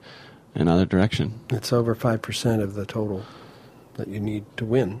it in either direction. It's over 5% of the total that you need to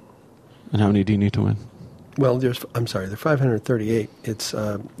win. And how many do you need to win? Well, there are 538. It's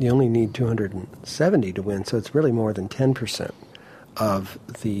you only need 270 to win, so it's really more than 10% of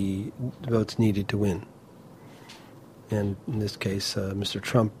the votes needed to win. And in this case, Mr.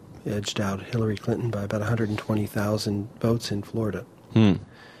 Trump edged out Hillary Clinton by about 120,000 votes in Florida.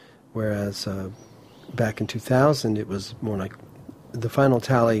 Whereas back in 2000, it was more like the final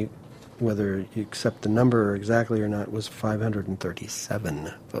tally, whether you accept the number exactly or not, was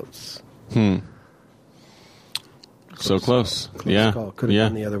 537 votes. So close. Yeah. Call. Could have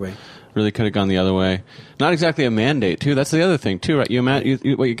gone the other way. Really could have gone the other way. Not exactly a mandate, too. That's the other thing, too, right?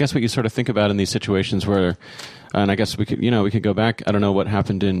 You guess what you sort of think about in these situations where, and I guess we could go back. I don't know what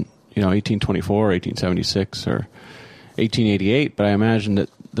happened in 1824, 1876, or 1888, but I imagine that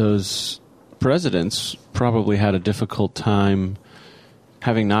those presidents probably had a difficult time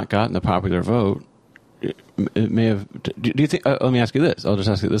having not gotten the popular vote. It may have. Do you think? Let me ask you this. I'll just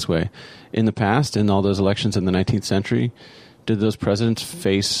ask it this way: in the past, in all those elections in the 19th century, did those presidents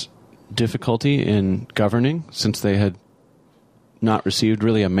face difficulty in governing since they had not received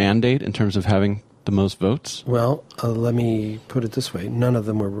really a mandate in terms of having the most votes? Well, let me put it this way: none of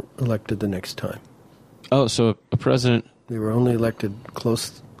them were elected the next time. Oh, so a president. They were only elected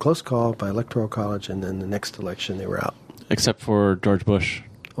close call by Electoral College, and then the next election they were out. Except for George Bush.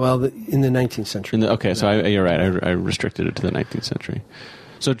 Well, in the 19th century. You're right. I restricted it to the 19th century.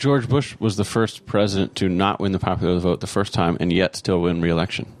 So George Bush was the first president to not win the popular vote the first time and yet still win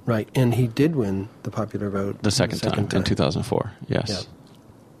re-election. Right, and he did win the popular vote the second time in 2004, yes. Yeah.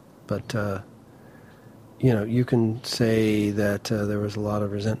 But, you can say that there was a lot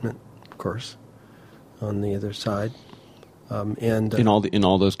of resentment, of course, on the other side. And in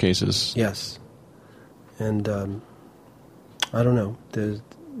all those cases. Yes. And I don't know.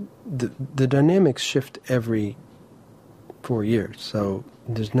 The dynamics shift every 4 years, so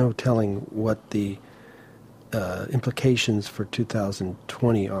there's no telling what the implications for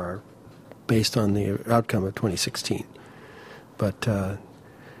 2020 are based on the outcome of 2016. But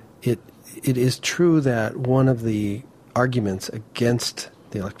it is true that one of the arguments against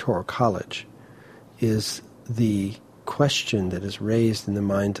the Electoral College is the question that is raised in the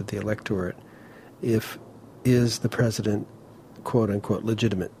minds of the electorate: is the president, quote unquote,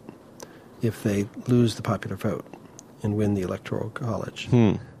 legitimate if they lose the popular vote and win the Electoral College?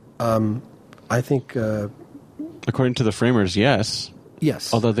 I think, according to the framers, yes.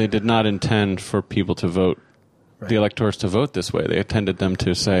 Yes. Although they did not intend for people to vote, the electors to vote this way. They intended them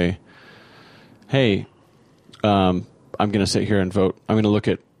to say, hey, I'm going to sit here and vote. I'm going to look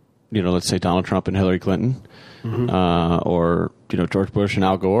at, let's say Donald Trump and Hillary Clinton, or, George Bush and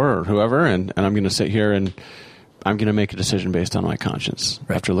Al Gore or whoever, and I'm going to sit here and I'm going to make a decision based on my conscience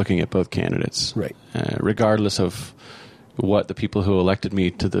after looking at both candidates, regardless of what the people who elected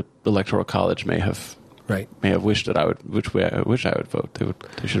me to the Electoral College may have wished that I would, which way I wish I would vote.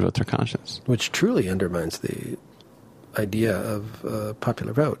 They should vote their conscience. Which truly undermines the idea of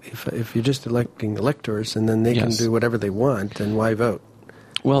popular vote. If you're just electing electors and then they can do whatever they want, then why vote?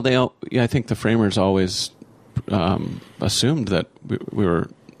 Well, I think the framers always assumed that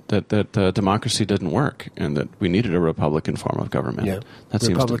that democracy didn't work and that we needed a Republican form of government. Yeah, that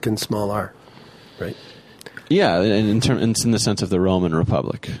Republican small r, right? Yeah, and in the sense of the Roman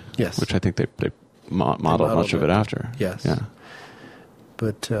Republic. Yes, which I think they modeled much of it after. Yes. Yeah.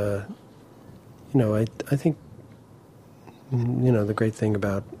 But I think the great thing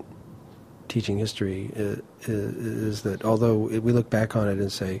about teaching history is that although we look back on it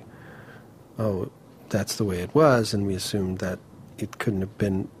and say, oh, that's the way it was, and we assume that it couldn't have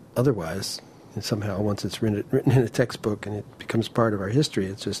been otherwise, and somehow once it's written in a textbook and it becomes part of our history,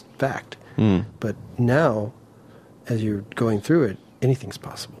 it's just fact. But now, as you're going through it, anything's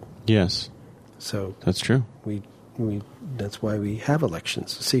possible. Yes. So that's true. That's why we have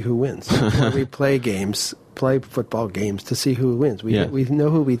elections, to see who wins. That's why we play football games to see who wins. We know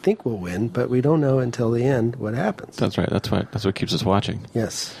who we think will win, but we don't know until the end what happens. That's right. That's what keeps us watching.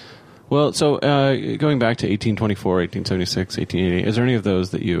 Yes. Well, so going back to 1824, 1876, 1888, is there any of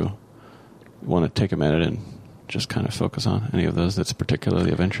those that you want to take a minute and just kind of focus on? Any of those that's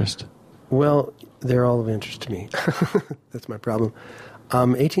particularly of interest? Well, they're all of interest to me. That's my problem.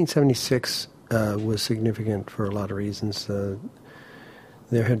 1876 was significant for a lot of reasons.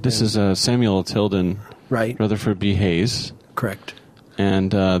 This is Samuel Tilden, Rutherford B. Hayes. Correct.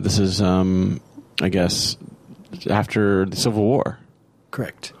 And this is, I guess, after the Civil War.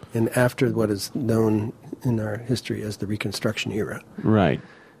 Correct. And after what is known in our history as the Reconstruction era. Right.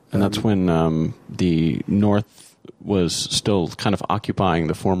 And that's when the North was still kind of occupying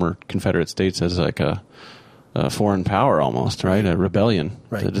the former Confederate States as like a foreign power almost, right? A rebellion.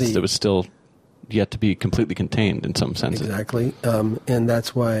 Right. That was still yet to be completely contained in some senses. Exactly. And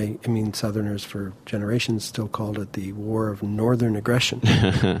that's why, Southerners for generations still called it the War of Northern Aggression.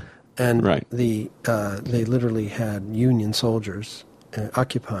 And they literally had Union soldiers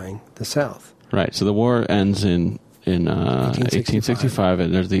occupying the South. Right. So the war ends in 1865,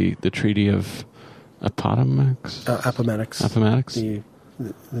 and there's the Treaty of Appomattox. Appomattox.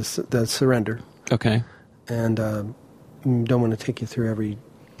 The surrender. Okay. And don't want to take you through every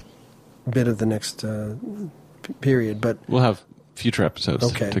bit of the next period, but we'll have future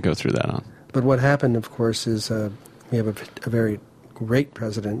episodes to go through that on. But what happened, of course, is we have a very great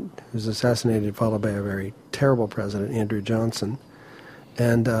president who's assassinated, followed by a very terrible president, Andrew Johnson.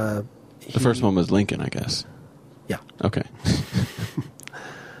 And the first one was Lincoln, I guess. Yeah. Okay.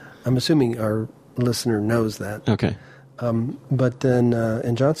 I'm assuming our listener knows that. Okay. But then,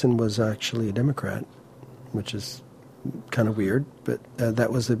 and Johnson was actually a Democrat, which is kind of weird. But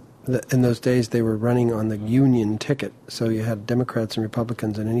that was in those days they were running on the Union ticket, so you had Democrats and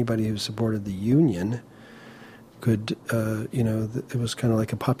Republicans, and anybody who supported the Union could, it was kind of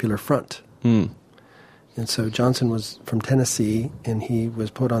like a popular front. And so Johnson was from Tennessee, and he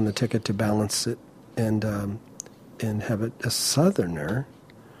was put on the ticket to balance it and have a Southerner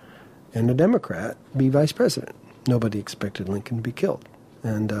and a Democrat be vice president. Nobody expected Lincoln to be killed.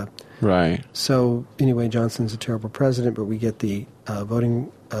 And so anyway, Johnson's a terrible president, but we get the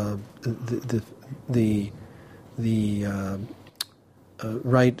voting,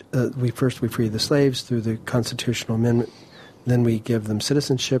 right. We free the slaves through the constitutional amendment. Then we give them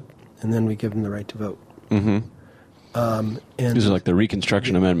citizenship, and then we give them the right to vote. Mm-hmm. And these are like the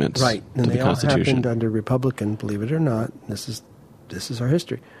Reconstruction amendments, right? And to they the all Constitution. happened under Republican. Believe it or not, this is our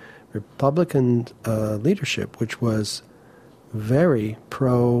history. Republican leadership, which was very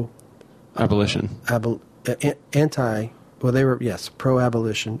pro abolition,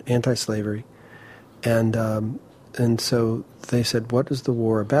 pro-abolition, anti-slavery, and so they said, "What is the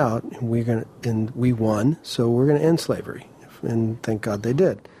war about?" And we won, so we're going to end slavery, and thank God they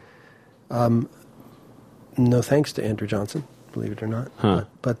did. No thanks to Andrew Johnson, believe it or not. Huh.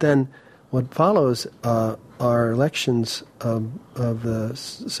 But then what follows are elections of the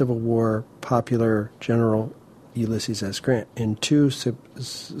Civil War popular General Ulysses S. Grant. In two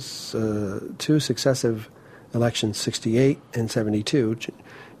successive elections, 68 and 72,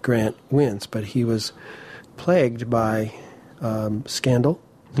 Grant wins, but he was plagued by scandal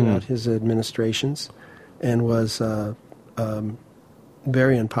throughout his administrations and was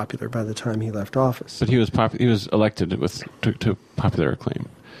very unpopular by the time he left office. But he was elected to popular acclaim.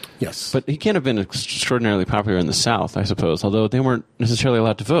 Yes. But he can't have been extraordinarily popular in the South, I suppose, although they weren't necessarily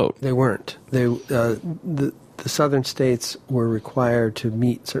allowed to vote. They weren't. The southern states were required to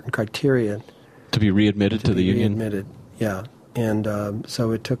meet certain criteria. To be readmitted to the Union? Readmitted, yeah. And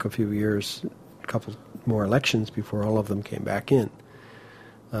so it took a few years, a couple more elections before all of them came back in.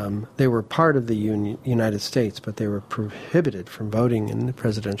 They were part of the United States, but they were prohibited from voting in the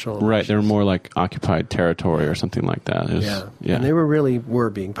presidential elections. Right, they were more like occupied territory or something like that. Yeah, and they were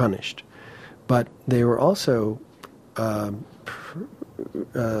being punished. But they were also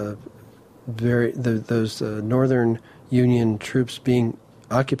those Northern Union troops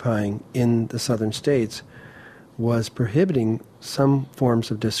occupying in the southern states was prohibiting some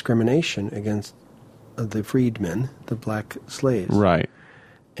forms of discrimination against the freedmen, the black slaves. Right.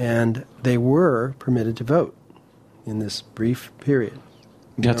 And they were permitted to vote in this brief period.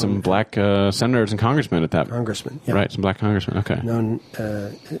 You had some black senators and congressmen at that. Congressmen, yeah. Right, some black congressmen, okay.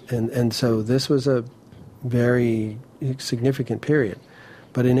 And so this was a very significant period.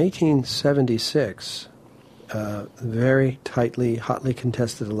 But in 1876, very hotly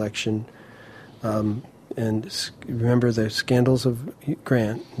contested election, and remember the scandals of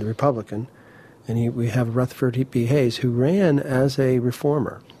Grant, the Republican, and we have Rutherford B. Hayes, who ran as a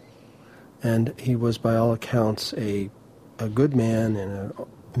reformer. And he was, by all accounts, a good man and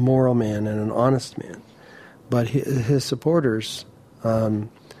a moral man and an honest man. But his supporters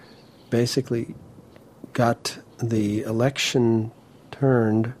basically got the election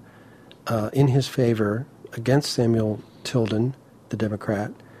turned in his favor against Samuel Tilden, the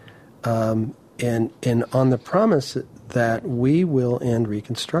Democrat, and on the promise that we will end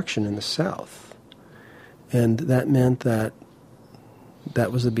Reconstruction in the South. And that meant that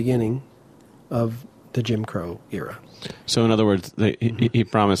was the beginning of the Jim Crow era. So in other words, he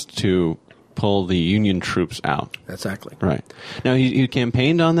promised to pull the Union troops out. Exactly. Right. Now, he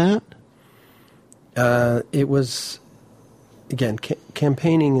campaigned on that? It was, again,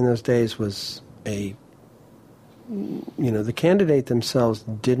 campaigning in those days was the candidate themselves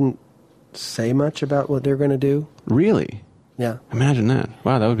didn't say much about what they're going to do. Really? Yeah. Imagine that.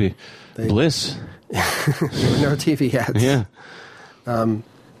 Wow, that would be bliss. There were no TV ads. Yeah.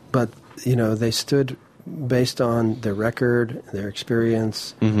 But, they stood based on their record, their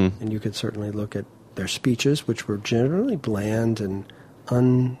experience, and you could certainly look at their speeches, which were generally bland and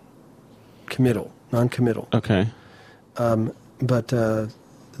non-committal. Okay. But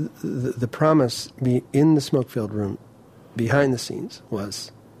the promise in the smoke-filled room, behind the scenes,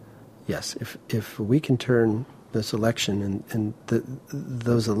 was, yes, if we can turn this election, and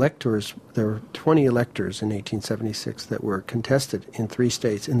those electors, there were 20 electors in 1876 that were contested in 3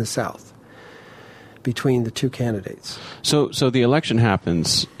 states in the South between the two candidates. So the election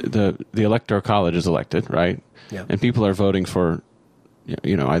happens, the Electoral College is elected, right? Yeah. And people are voting for,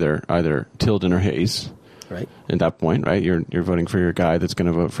 either Tilden or Hayes. Right. At that point, right? You're voting for your guy that's going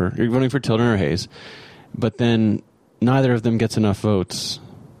to vote for... You're voting for Tilden or Hayes. But then neither of them gets enough votes.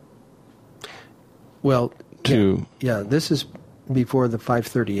 Well... To... Yeah, this is before the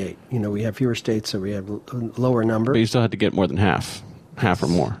 538. We have fewer states, so we have a lower number. But you still had to get more than half or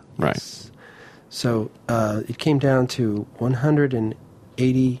more, right? Yes. So it came down to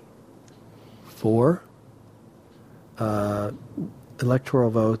 184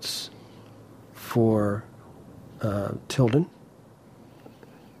 electoral votes for Tilden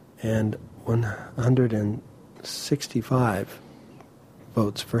and 165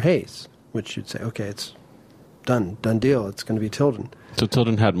 votes for Hayes, which you'd say, okay, it's done deal. It's going to be Tilden. So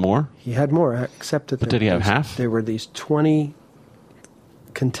Tilden had more? He had more, except that... But did he have half? There were these 20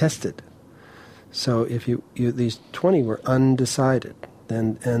 contested. So if these 20 were undecided,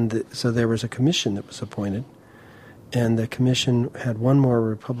 so there was a commission that was appointed, and the commission had one more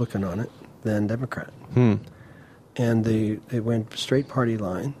Republican on it than Democrat. And they went straight party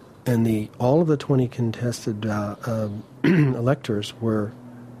line, and all of the 20 contested electors were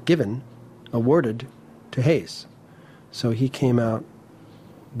awarded to Hayes. So he came out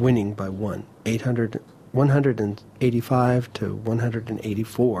winning by 185 to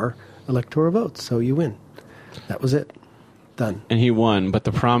 184 electoral votes. So you win. That was it. Done. And he won, but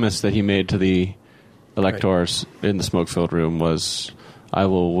the promise that he made to the electors in the smoke-filled room was, I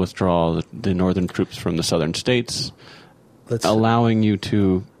will withdraw the northern troops from the southern states, allowing you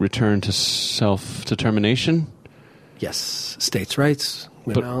to return to self-determination? Yes, states' rights.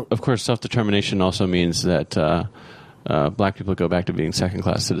 But, of course, self-determination also means that black people go back to being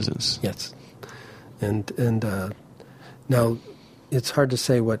second-class citizens. Yes. And now, it's hard to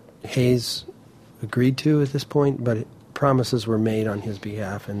say what Hayes agreed to at this point, but promises were made on his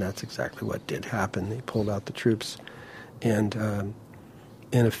behalf, and that's exactly what did happen. They pulled out the troops, and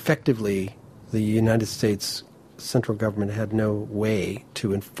effectively, the United States central government had no way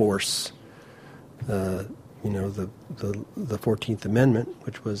to enforce, the 14th Amendment,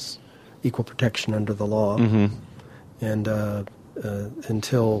 which was equal protection under the law, and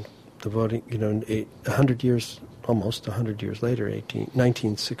until the voting, 100 years, almost 100 years later,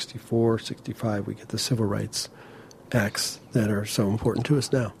 1964, 65, we get the Civil Rights Acts that are so important to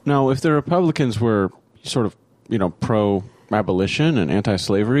us now. Now, if the Republicans were sort of, pro-abolition and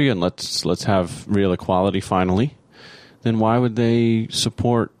anti-slavery and let's have real equality finally, then why would they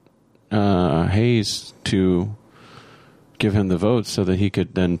support Hayes to give him the votes so that he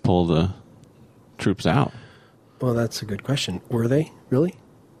could then pull the troops out? Well, that's a good question. Were they really?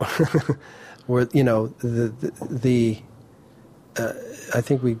 I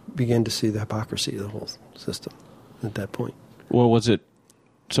think we begin to see the hypocrisy of the whole system at that point. Well, was it?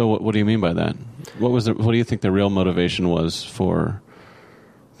 So, what do you mean by that? What do you think the real motivation was for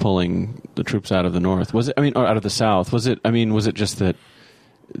pulling the troops out of the North? Was it? Or out of the South? Was it? Was it just that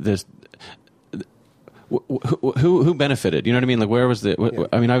this? Who benefited? You know what I mean? Like, where was the? Yeah.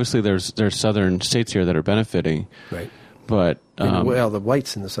 Obviously, there's southern states here that are benefiting, right? But the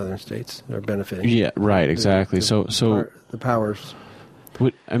whites in the southern states are benefiting. Yeah, right, exactly. So the powers.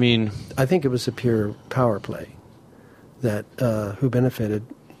 I think it was a pure power play. That who benefited?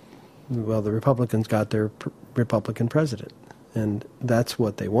 Well, the Republicans got their Republican president, and that's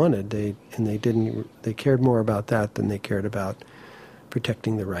what they wanted. They cared more about that than they cared about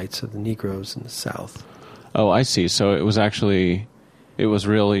protecting the rights of the Negroes in the South. Oh, I see. So it was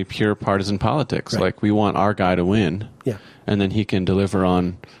really pure partisan politics. Right. Like, we want our guy to win. Yeah. And then he can deliver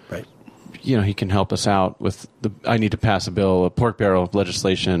on, right. He can help us out with I need to pass a pork barrel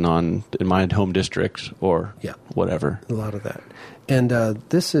legislation in my home district or whatever. A lot of that. And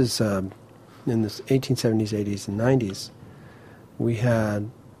this is, in the 1870s, 80s, and 90s, we had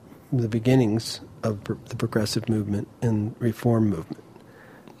the beginnings of the progressive movement and reform movement.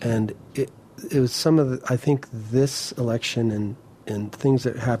 And it was some of I think this election and things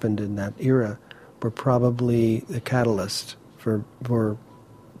that happened in that era were probably the catalyst for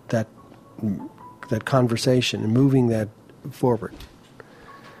that conversation and moving that forward.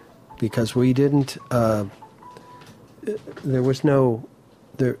 Because we didn't, there was no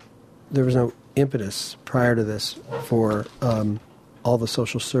impetus prior to this for all the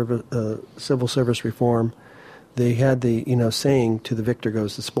civil service reform. They had the saying, "To the victor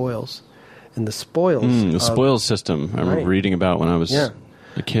goes the spoils," and the spoils. The spoils system. I remember reading about when I was a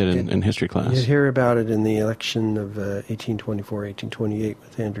kid in history class. You hear about it in the election of 1824, 1828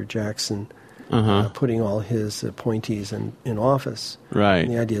 with Andrew Jackson putting all his appointees in office. Right.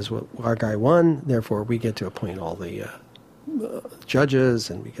 And the idea is, well, our guy won, therefore we get to appoint all the judges,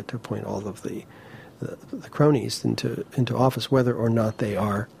 and we get to appoint all of the cronies into office, whether or not they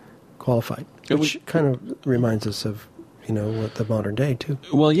are qualified. Which kind of reminds us of what the modern day too.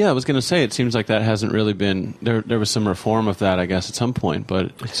 Well, yeah, I was going to say, it seems like that hasn't really been there was some reform of that, I guess, at some point, but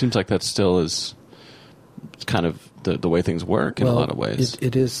it seems like that still is kind of the way things work in a lot of ways.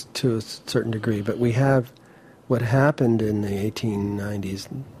 It is to a certain degree, but we have what happened in the 1890s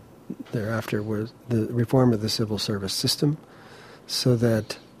thereafter was the reform of the civil service system, so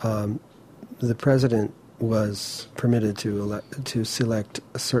that the president was permitted to select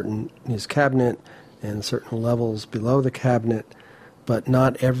his cabinet and certain levels below the cabinet, but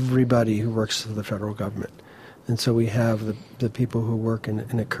not everybody who works for the federal government. And so we have the people who work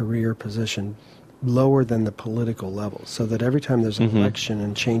in a career position lower than the political level, so that every time there's an election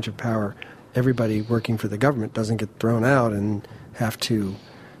and change of power, everybody working for the government doesn't get thrown out and have to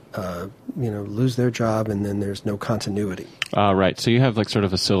lose their job, and then there's no continuity. Right. So you have like sort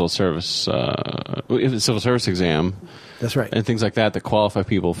of a civil service exam. That's right. And things like that qualify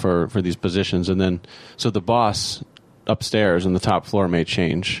people for these positions. And then, so the boss upstairs on the top floor may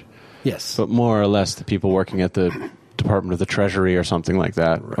change. Yes. But more or less the people working at the Department of the Treasury or something like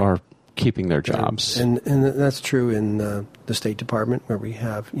that are keeping their jobs. And that's true in the State Department, where we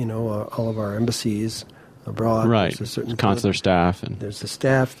have, all of our embassies abroad. Right. There's a certain consular staff. There's the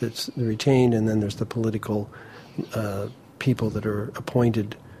staff that's retained, and then there's the political people that are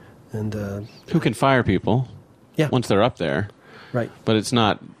appointed, and who can fire people once they're up there. Right. But it's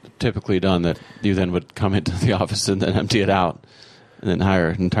not typically done that you then would come into the office and then empty it out and then hire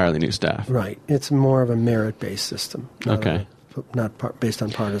entirely new staff. Right. It's more of a merit-based system. Not based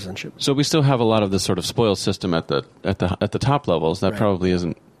on partisanship. So we still have a lot of this sort of spoils system at the top levels. That probably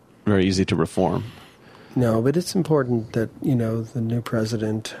isn't very easy to reform. No, but it's important that, the new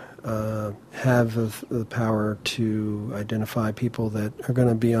president have the power to identify people that are going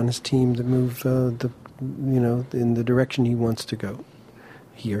to be on his team to move in the direction he wants to go,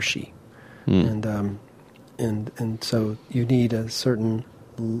 he or she. And so you need a certain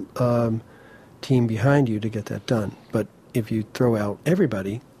team behind you to get that done. But if you throw out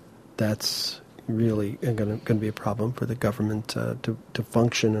everybody, that's really going to be a problem for the government to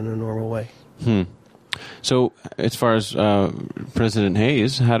function in a normal way. So, as far as President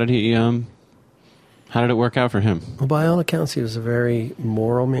Hayes, how did it work out for him? Well, by all accounts, he was a very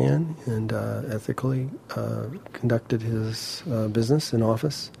moral man and ethically conducted his business in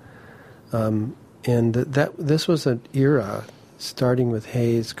office. And this was an era starting with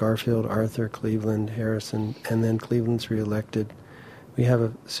Hayes, Garfield, Arthur, Cleveland, Harrison, and then Cleveland's reelected. We have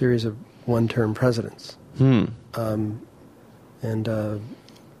a series of one-term presidents. And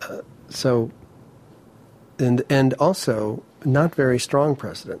also not very strong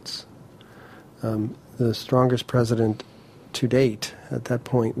presidents. The strongest president to date at that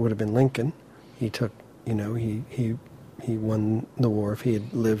point would have been Lincoln. He took, he won the war. If he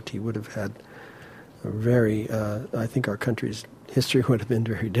had lived, he would have had a very, I think our country's history would have been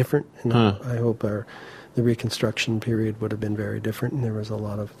very different. And I hope the Reconstruction period would have been very different. And there was a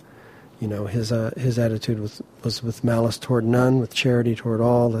lot of, his attitude was with malice toward none, with charity toward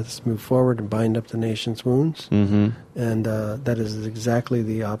all. Let's move forward and bind up the nation's wounds. Mm-hmm. And that is exactly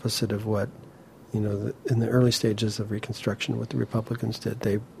the opposite of what, in the early stages of Reconstruction, what the Republicans did.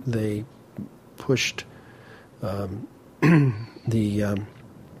 They pushed the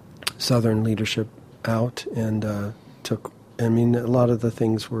Southern leadership out and took. I mean, a lot of the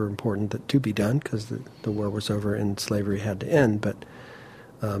things were important to be done because the war was over and slavery had to end, but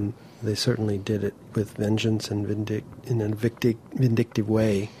they certainly did it with vengeance and in a vindictive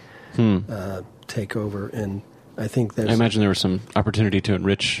way, take over. And I think I imagine there was some opportunity to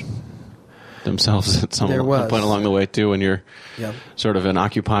enrich themselves at some point along the way too. When you're sort of an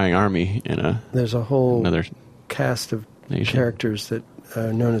occupying army there's a whole another cast of nation. Characters that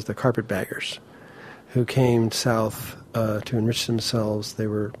are known as the carpetbaggers, who came south to enrich themselves. They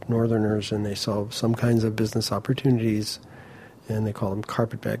were northerners, and they saw some kinds of business opportunities, and they called them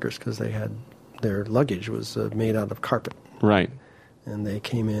carpetbaggers because they had their luggage was made out of carpet. Right. And they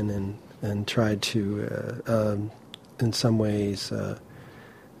came in and tried to, in some ways,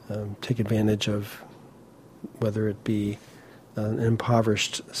 take advantage of whether it be an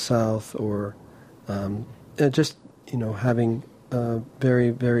impoverished South or just, having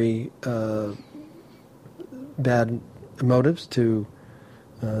very, very bad motives to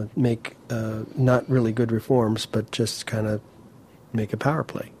make not really good reforms, but just kind of make a power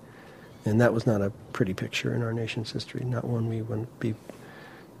play. And that was not a pretty picture in our nation's history, not one we wouldn't be.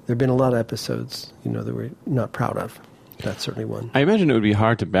 There have been a lot of episodes, that we're not proud of. That's certainly one. I imagine it would be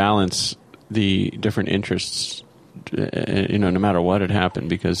hard to balance the different interests, no matter what had happened,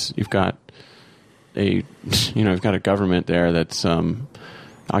 because you've got a government there that's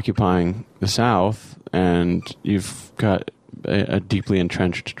occupying the South, and you've got a deeply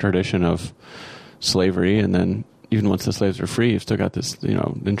entrenched tradition of slavery, and then even once the slaves are free, you've still got this,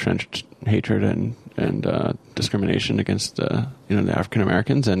 entrenched hatred and discrimination against the African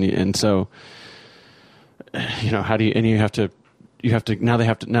Americans, and so. How do you? And you have to. Now they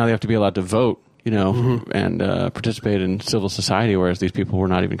have to be allowed to vote. And participate in civil society, whereas these people were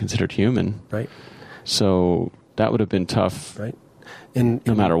not even considered human. Right. So that would have been tough. Right.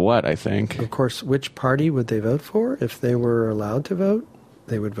 No matter what, I think. Of course, which party would they vote for? If they were allowed to vote,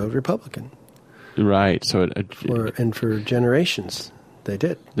 they would vote Republican. Right. So for generations, they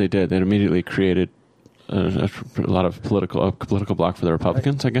did. They did. They immediately created a lot of political bloc for the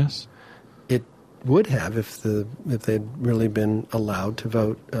Republicans, right. I guess. Would have if they'd really been allowed to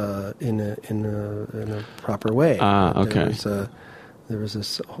vote in a proper way. Okay. There was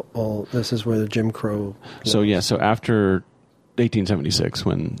this all. This is where the Jim Crow. So after 1876,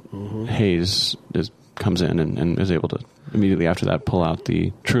 when Hayes comes in and is able to immediately after that pull out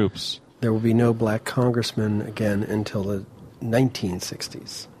the troops, there will be no black congressman again until the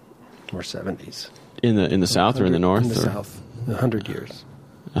 1960s or 70s. In the South or in the North? In the South, 100 years.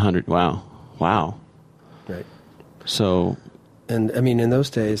 100. Wow. Right. So. And I mean, in those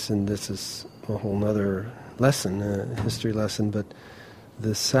days, and this is a whole nother lesson, a history lesson, but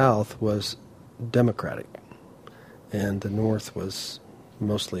the South was Democratic, and the North was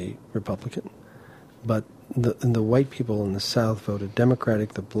mostly Republican. But the white people in the South voted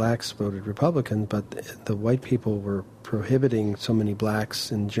Democratic, the blacks voted Republican, but the white people were prohibiting so many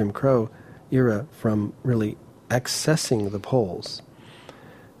blacks in Jim Crow era from really accessing the polls,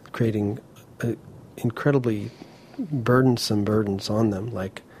 creating incredibly burdensome burdens on them,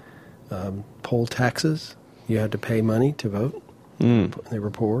 like poll taxes. You had to pay money to vote. They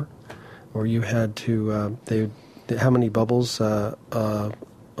were poor. Or you had to, how many bubbles are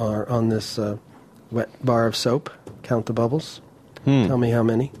on this wet bar of soap? Count the bubbles. Tell me how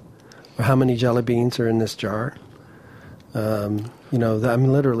many. Or how many jelly beans are in this jar.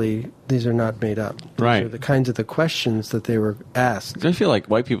 Literally, these are not made up. These right. are the kinds of the questions that they were asked. I feel like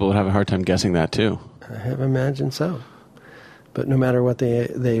white people would have a hard time guessing that, too. I have imagined so. But no matter what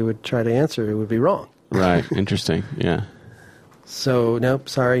they would try to answer, it would be wrong. Right. Interesting. Yeah. So, nope,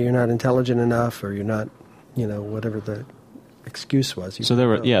 sorry, you're not intelligent enough, or you're not, whatever the excuse was. So there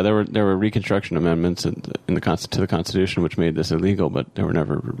were Reconstruction amendments to the Constitution which made this illegal, but they were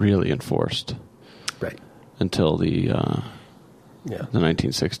never really enforced. Right. Until the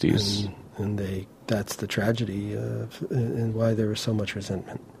 1960s. And that's the tragedy and why there was so much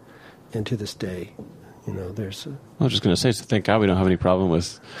resentment. And to this day, there's... I was just going to say, so thank God we don't have any problem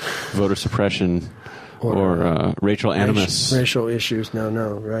with voter suppression or racial animus. Racial issues, no,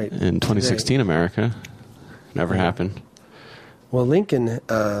 right. In 2016 today. America. Never happened. Well, Lincoln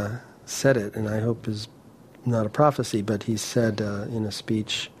said it, and I hope is not a prophecy, but he said in a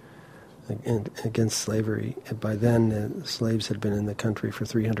speech against slavery. By then, slaves had been in the country for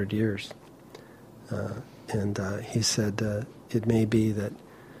 300 years. And he said, it may be that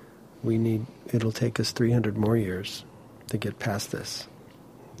it'll take us 300 more years to get past this.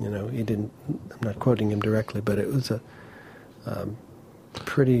 He didn't, I'm not quoting him directly, but it was a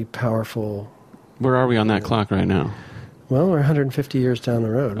pretty powerful... Where are we on that clock right now? Well, we're 150 years down the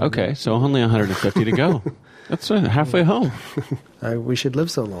road. Okay, so only 150 to go. That's halfway home. We should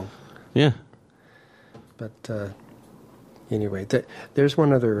live so long. Yeah. But anyway, there's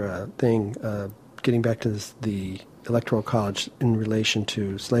one other thing, getting back to the Electoral College in relation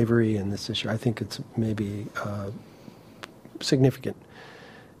to slavery and this issue. I think it's maybe significant.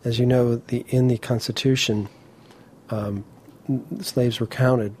 As you know, in the Constitution, slaves were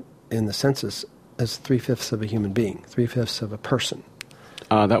counted in the census as 3/5 of a human being, 3/5 of a person.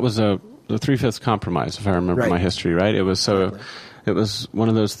 That was the 3/5 compromise, if I remember my history right. It was Exactly. It was one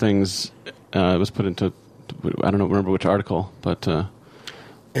of those things. It was put into, I don't remember which article, but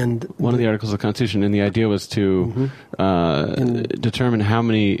and one of the articles of the Constitution, and the idea was to determine how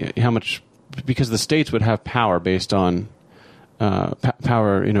much, because the states would have power based on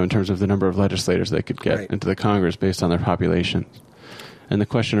power, in terms of the number of legislators they could get into the Congress based on their population. And the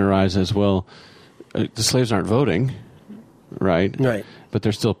question arises, well, the slaves aren't voting, right? Right. But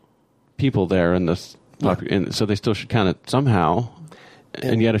there's still people there in this, and so they still should count it somehow.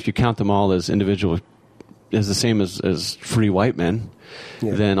 And yet, if you count them all as individual, as the same as free white men,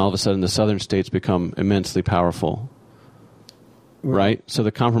 then all of a sudden the southern states become immensely powerful, right? So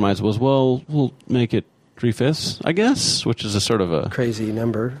the compromise was, well, we'll make it 3/5, I guess, which is a sort of a crazy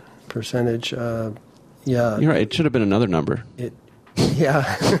percentage. Yeah, you're right. It should have been another number.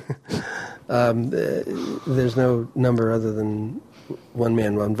 There's no number other than one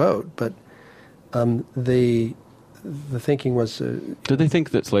man, one vote. But the thinking was... Did they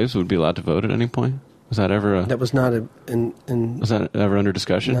think that slaves would be allowed to vote at any point? Was that ever that was not was that ever under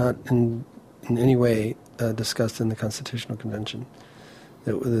discussion? Not in any way discussed in the Constitutional Convention.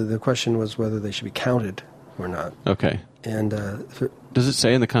 The question was whether they should be counted or not. Okay. And does it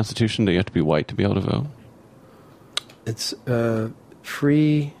say in the Constitution that you have to be white to be able to vote? It's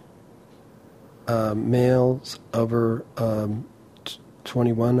free males over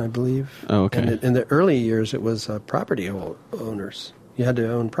 21, I believe. Oh, okay. And in the early years, it was property owners. You had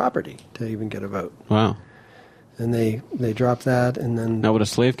to own property to even get a vote. Wow. And they dropped that, and then... Now, would a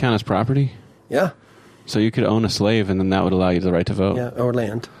slave count as property? Yeah. So you could own a slave, and then that would allow you the right to vote? Yeah, or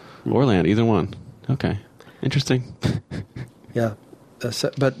land. Or land, either one. Okay. Interesting. Yeah.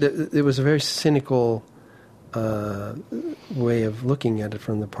 But it was a very cynical way of looking at it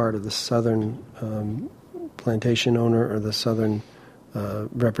from the part of the southern plantation owner or the southern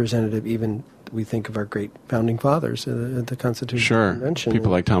representative. Even we think of our great founding fathers at the Constitutional Convention.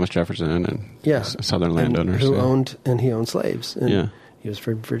 People like Thomas Jefferson and southern landowners. He owned slaves. And he was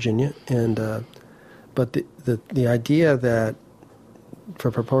from Virginia. And but the idea that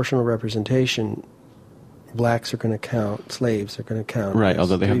for proportional representation, blacks are going to count, slaves are going to count. Right,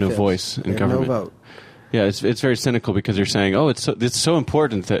 although they have no voice in government. No vote. Yeah, it's very cynical because you're saying, oh, it's so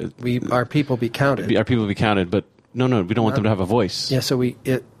important that our people be counted. Our people be counted, but no, we don't want them to have a voice. Yeah, so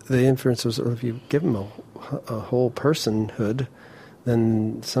the inference was, if you give them a whole personhood,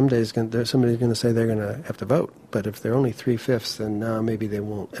 then somebody's going to say they're going to have to vote. But if they're only 3/5, then no, maybe they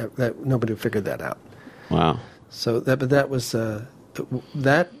won't. Nobody figured that out. Wow. So that was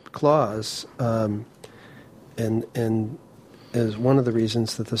that clause, and is one of the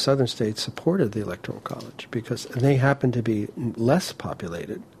reasons that the southern states supported the Electoral College, because they happened to be less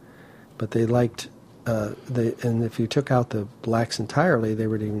populated, but they liked. And if you took out the blacks entirely, they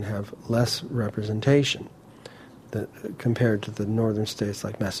would even have less representation compared to the northern states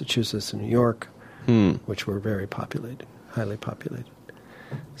like Massachusetts and New York, which were very populated, highly populated.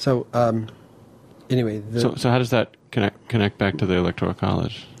 So anyway, so how does that connect back to the Electoral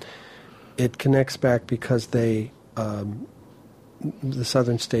College? It connects back because the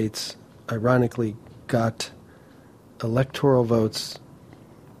southern states, ironically, got electoral votes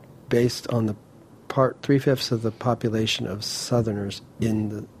based on the 3/5 of the population of Southerners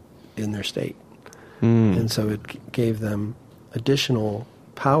in their state, and so it gave them additional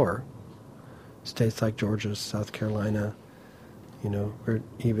power. States like Georgia, South Carolina, or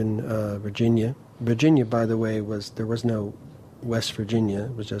even Virginia. Virginia, by the way, there was no West Virginia;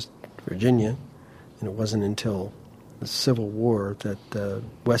 it was just Virginia, and it wasn't until the Civil War that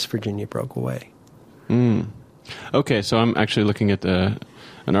West Virginia broke away. Okay, so I'm actually looking at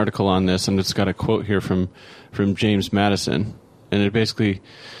an article on this, and it's got a quote here from James Madison, and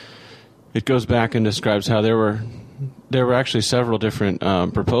it goes back and describes how there were actually several different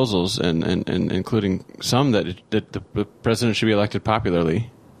proposals, and including some that the president should be elected popularly.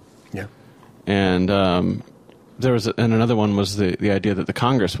 Yeah, and there was, and another one was the idea that the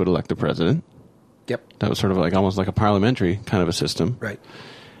Congress would elect the president. Yep, that was sort of almost like a parliamentary kind of a system, right?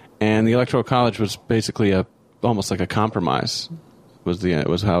 And the Electoral College was basically almost like a compromise. Was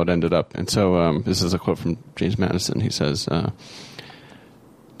how it ended up. And so this is a quote from James Madison. He says,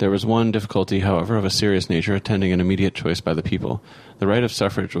 there was one difficulty, however, of a serious nature attending an immediate choice by the people. The right of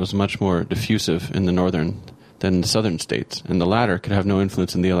suffrage was much more diffusive in the northern than in the southern states, and the latter could have no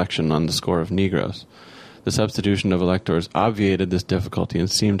influence in the election on the score of Negroes. The substitution of electors obviated this difficulty and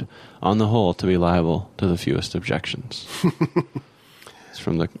seemed, on the whole, to be liable to the fewest objections. It's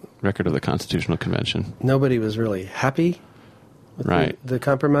from the record of the Constitutional Convention. Nobody was really happy with the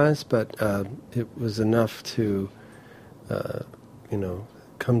compromise, but it was enough to,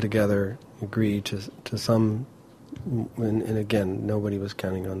 come together, agree to some, and again, nobody was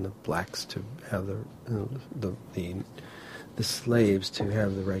counting on the blacks to have the slaves to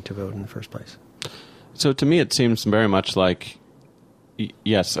have the right to vote in the first place. So to me, it seems very much like,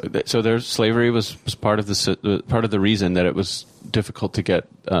 yes. So slavery was part of the reason that it was difficult to get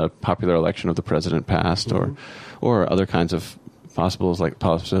a popular election of the president passed, or other kinds of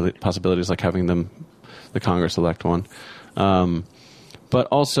possibilities like having the Congress elect one. But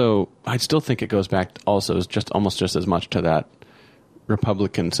also, I still think it goes back also almost just as much to that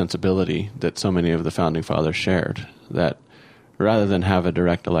Republican sensibility that so many of the founding fathers shared, that rather than have a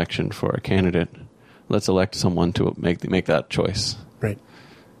direct election for a candidate, let's elect someone to make that choice. Right.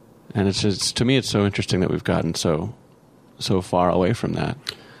 And it's just, to me, it's so interesting that we've gotten so far away from that.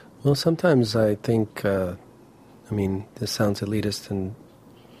 Well, sometimes I think, this sounds elitist and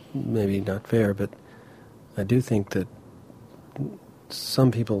maybe not fair, but I do think that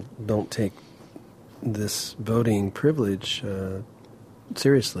some people don't take this voting privilege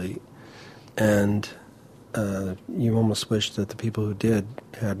seriously, and you almost wish that the people who did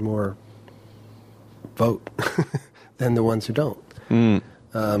had more vote than the ones who don't.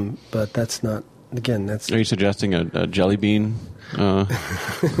 But that's not, again, that's... Are you suggesting a jelly bean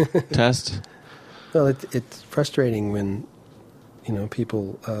test? Well, it's frustrating when,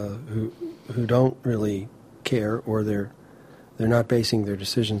 people who don't really care, or they're not basing their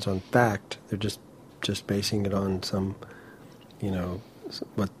decisions on fact. They're just basing it on some,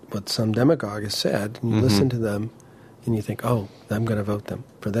 what some demagogue has said. And you listen to them, and you think, oh, I'm going to vote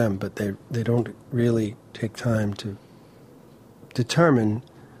for them. But they don't really take time to determine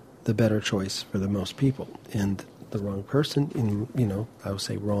the better choice for the most people. And the wrong person, I would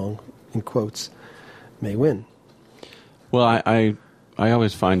say wrong in quotes, may win. Well, I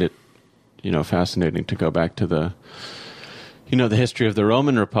always find it, fascinating to go back to the history of the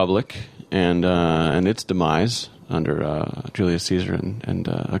Roman Republic and its demise under Julius Caesar and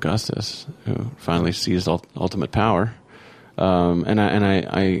Augustus, who finally seized ultimate power. And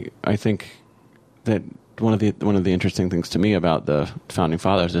I think that one of the interesting things to me about the founding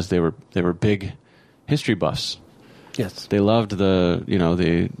fathers is they were big history buffs, Yes. They loved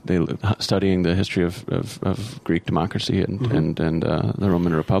studying the history of Greek democracy and the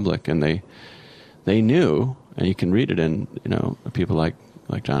Roman Republic, and they knew, and you can read it in people like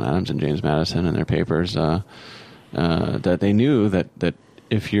John Adams and James Madison in their papers, that they knew that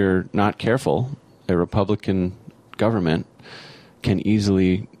if you're not careful, a Republican government can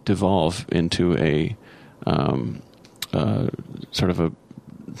easily devolve into a sort of a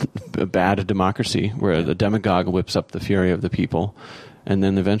bad democracy where the demagogue whips up the fury of the people, and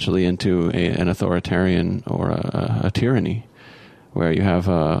then eventually into an authoritarian or a tyranny where you have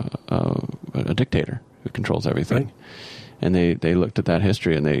a dictator who controls everything. Right. And they looked at that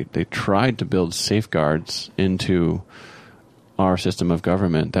history, and they tried to build safeguards into our system of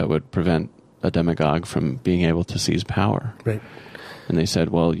government that would prevent a demagogue from being able to seize power. Right. And they said,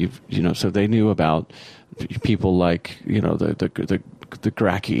 well, so they knew about people like, the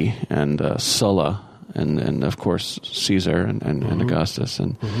Gracchi and Sulla and of course Caesar and Augustus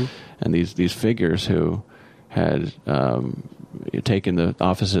and these figures who had taken the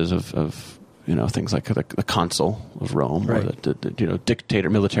offices of things like the consul of Rome, right, or the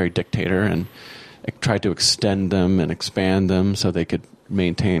military dictator, and tried to extend them and expand them so they could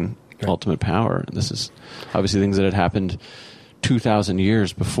maintain ultimate power. And this is obviously things that had happened 2,000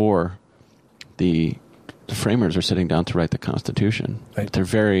 years before the framers are sitting down to write the Constitution. Right. They're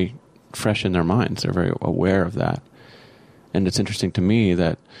very fresh in their minds. They're very aware of that. And it's interesting to me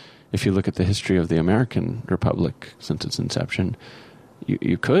that if you look at the history of the American Republic since its inception,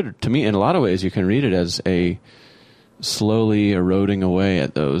 you could, to me, in a lot of ways, you can read it as a slowly eroding away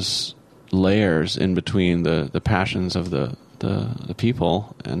at those layers in between the passions of the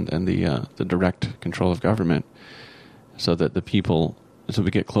people and the direct control of government, so that the people, so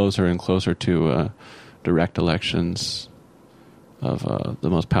we get closer and closer to direct elections of the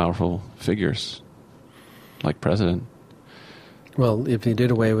most powerful figures, like president. Well, if you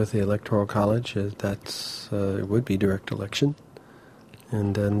did away with the Electoral College, it would be direct election.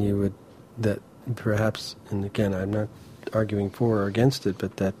 And then you would, that perhaps, and again, I'm not arguing for or against it,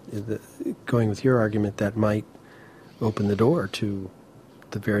 but going with your argument, that might open the door to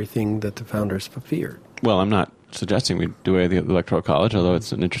the very thing that the founders feared. Well, I'm not suggesting we do away with the Electoral College, although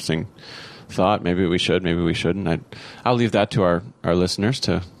it's an interesting thought. Maybe we should, maybe we shouldn't. I'll leave that to our listeners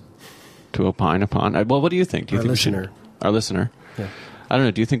to opine upon. Well, what do you think? Do you think our listener? Yeah. I don't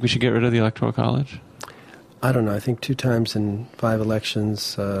know. Do you think we should get rid of the Electoral College? I don't know. I think 2 times in 5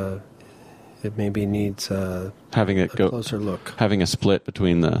 elections, it maybe needs having a closer look. Having a split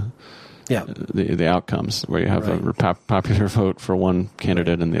between the outcomes, where you have a popular vote for one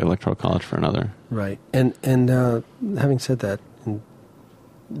candidate and the Electoral College for another. Right. And having said that,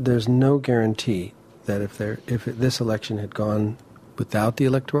 there's no guarantee that if this election had gone without the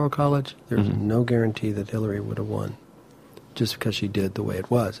Electoral College, there's no guarantee that Hillary would have won, just because she did the way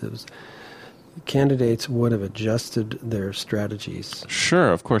it was. Candidates would have adjusted their strategies.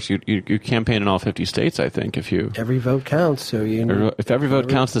 Sure, of course. You campaign in all 50 states, I think. Every vote counts, so if every vote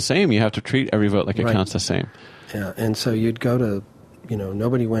counts the same, you have to treat every vote like it counts the same. Yeah, and so you'd go to,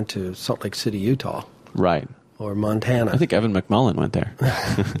 nobody went to Salt Lake City, Utah. Right. Or Montana. I think Evan McMullen went there.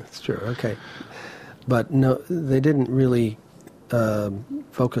 That's true, okay. But no, they didn't really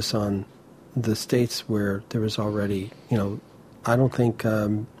focus on the states where there was already, I don't think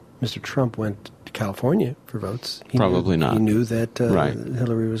Mr. Trump went to California for votes. Probably not. He knew that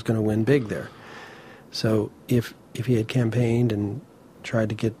Hillary was going to win big there. So if he had campaigned and tried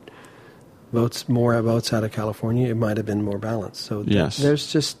to get more votes out of California, it might have been more balanced. So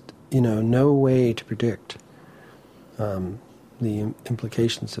there's just no way to predict the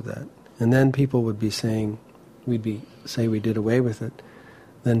implications of that. And then people would be saying, we did away with it.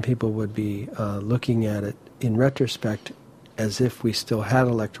 Then people would be looking at it in retrospect as if we still had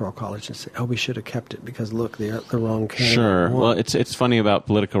Electoral College and say, we should have kept it because, look, they're the wrong candidate. Sure. Well, it's funny about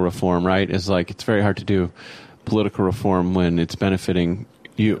political reform, right? It's like it's very hard to do political reform when it's benefiting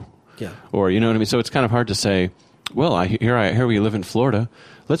you. Yeah. Or, you know what I mean? So it's kind of hard to say, well, here we live in Florida.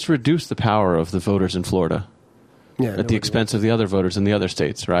 Let's reduce the power of the voters in Florida at the expense of the other voters in the other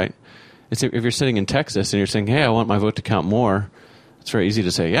states, right? If you're sitting in Texas and you're saying, hey, I want my vote to count more, it's very easy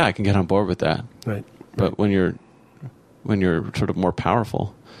to say, yeah, I can get on board with that. Right. But when you're sort of more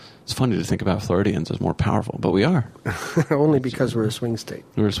powerful, it's funny to think about Floridians as more powerful, but we are. Only because we're a swing state.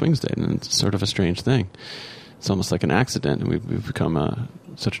 We're a swing state, and it's sort of a strange thing. It's almost like an accident, and we've become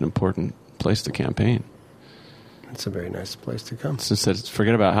such an important place to campaign. It's a very nice place to come.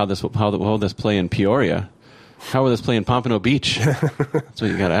 Forget about how will this play in Peoria. How will this play in Pompano Beach? That's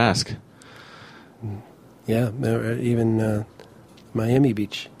what you got to ask. Yeah, even Miami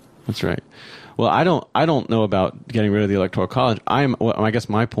Beach. That's right. Well, I don't know about getting rid of the Electoral College. I guess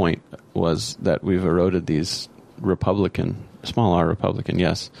my point was that we've eroded these Republican, small r Republican,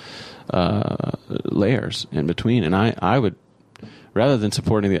 yes, layers in between. And I would, rather than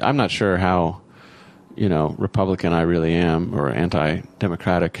supporting I'm not sure how, Republican I really am, or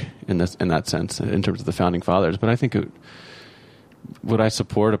anti-democratic in that sense, in terms of the founding fathers. But I think would I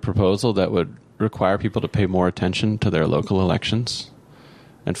support a proposal that would require people to pay more attention to their local elections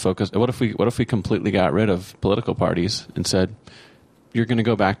and focus? What if we completely got rid of political parties and said, you're going to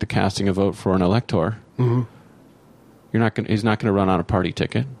go back to casting a vote for an elector. Mm-hmm. He's not going to run on a party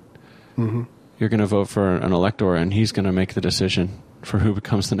ticket. Mm-hmm. You're going to vote for an elector, and he's going to make the decision for who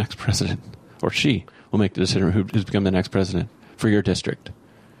becomes the next president, or she will make the decision who's become the next president for your district.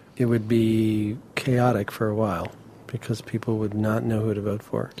 It would be chaotic for a while because people would not know who to vote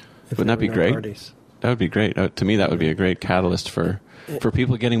for. Wouldn't that be great? Parties. That would be great. To me, that would be a great catalyst for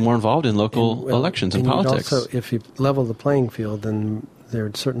people getting more involved in local elections and politics. Also, if you level the playing field, then there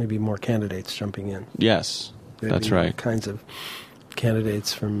would certainly be more candidates jumping in. Yes, that's right. Kinds of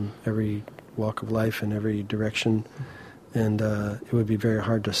candidates from every walk of life and every direction, and it would be very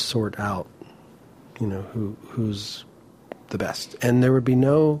hard to sort out, who's the best. And there would be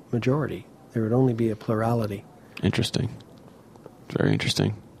no majority. There would only be a plurality. Interesting. Very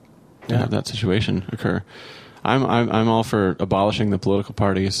interesting. To have that situation occur. I'm all for abolishing the political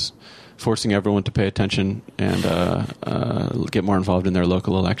parties, forcing everyone to pay attention and get more involved in their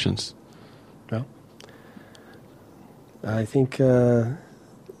local elections. Well, I think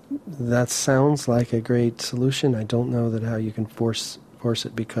that sounds like a great solution. I don't know that how you can force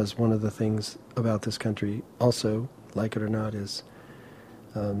it, because one of the things about this country also, like it or not, is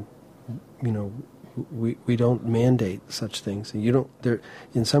we don't mandate such things. You don't. There,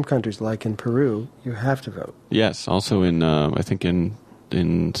 in some countries, like in Peru, you have to vote. Yes. Also in I think in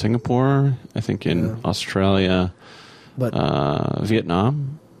Singapore, I think in Australia, but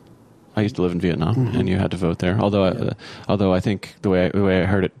Vietnam. I used to live in Vietnam, mm-hmm. and you had to vote there. Although I think the way I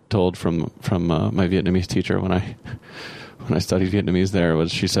heard it told from my Vietnamese teacher when I studied Vietnamese there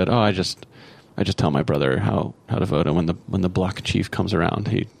was, she said, "Oh, I just tell my brother how to vote, and when the block chief comes around,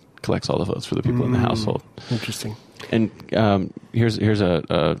 he collects all the votes for the people in the household." Interesting. And here's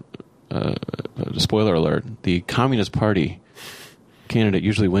a spoiler alert: the Communist Party candidate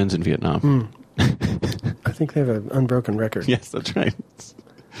usually wins in Vietnam. I think they have an unbroken record. Yes, that's right.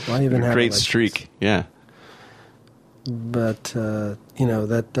 Why even have great streak? Yeah. But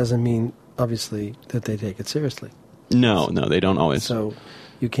that doesn't mean, obviously, that they take it seriously. No, they don't always. So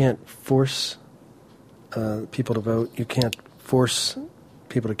you can't force people to vote. You can't force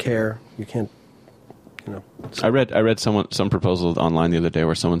people to care. You can't, So. I read some proposal online the other day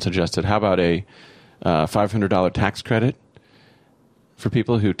where someone suggested, how about a $500 tax credit for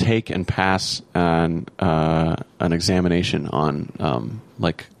people who take and pass an examination on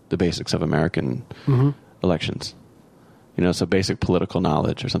like the basics of American elections. So basic political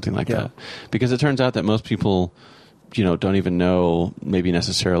knowledge or something like that. Because it turns out that most people, don't even know maybe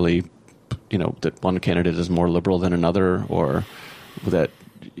necessarily, that one candidate is more liberal than another, or that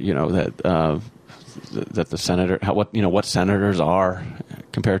that the senator, what senators are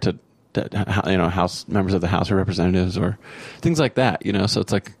compared to House members of the House of Representatives, or things like that. So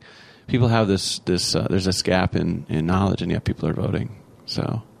it's like people have this there's this gap in knowledge, and yet people are voting.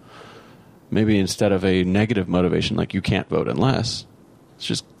 So maybe instead of a negative motivation like you can't vote unless, let's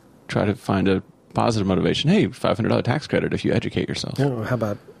just try to find a positive motivation. Hey, $500 tax credit if you educate yourself. How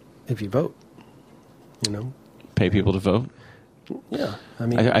about if you vote? Pay people to vote. Yeah, I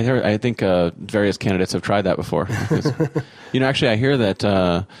mean, I think various candidates have tried that before. Because, actually, I hear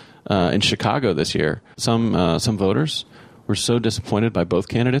that in Chicago this year, some voters were so disappointed by both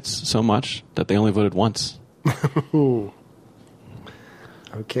candidates so much that they only voted once.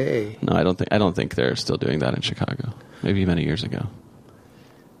 Okay. No, I don't think they're still doing that in Chicago. Maybe many years ago.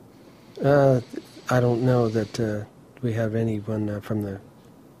 I don't know that we have anyone from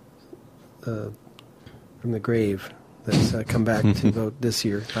the grave that's come back to vote this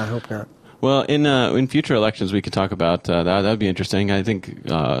year. I hope not. Well, in future elections, we could talk about that. That would be interesting. I think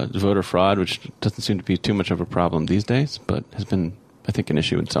voter fraud, which doesn't seem to be too much of a problem these days, but has been, I think, an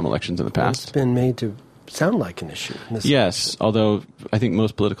issue in some elections in the past. It's been made to sound like an issue. Yes, although I think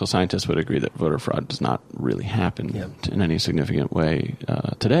most political scientists would agree that voter fraud does not really happen in any significant way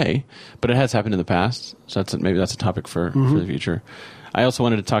today, but it has happened in the past. So maybe that's a topic for the future. I also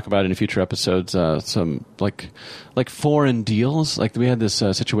wanted to talk about in future episodes some like foreign deals. Like we had this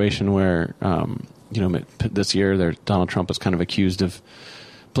situation where this year Donald Trump was kind of accused of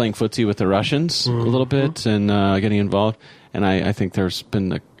playing footsie with the Russians a little bit and getting involved. And I think there's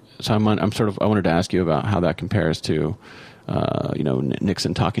been I wanted to ask you about how that compares to,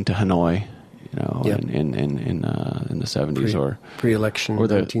 Nixon talking to Hanoi, in the 70s pre-election, or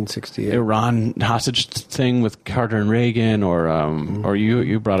the 1968 Iran hostage thing with Carter and Reagan, or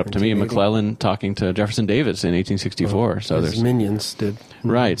you brought up to me McClellan talking to Jefferson Davis in 1864. So his minions did.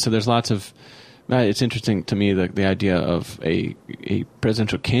 Right. So there's lots of. It's interesting to me the idea of a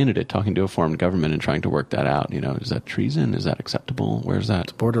presidential candidate talking to a foreign government and trying to work that out. Is that treason? Is that acceptable? Where's that?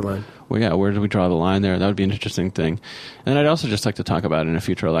 It's borderline. Well, yeah. Where do we draw the line there? That would be an interesting thing. And I'd also just like to talk about in a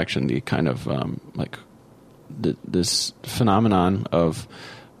future election the kind of this phenomenon of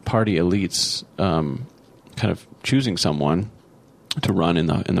party elites kind of choosing someone to run in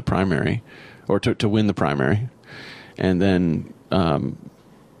the primary or to win the primary, and then.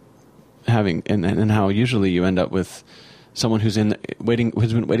 Having and how usually you end up with someone who's been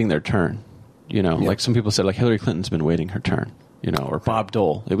waiting their turn, like some people said, like Hillary Clinton's been waiting her turn, or Bob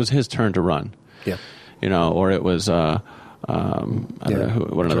Dole, it was his turn to run, or it was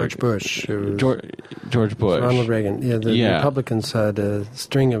George Bush, George Bush, Ronald Reagan. The Republicans had a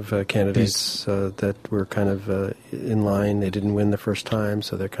string of candidates that were kind of in line. They didn't win the first time,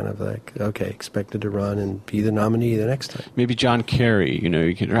 so they're kind of like, okay, expected to run and be the nominee the next time. Maybe John Kerry,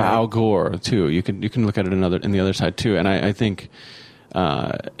 you can, or Al Gore too. You can look at it in the other side too. And I think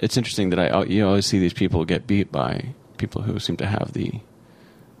it's interesting that you always see these people get beat by people who seem to have the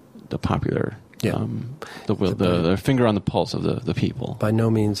popular. The finger on the pulse of the people. By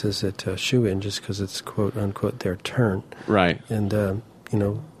no means is it a shoe-in just because it's quote unquote their turn. Right. And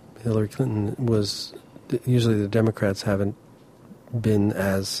Hillary Clinton was usually the Democrats haven't been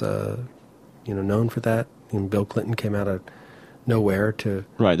as known for that. Bill Clinton came out of nowhere to.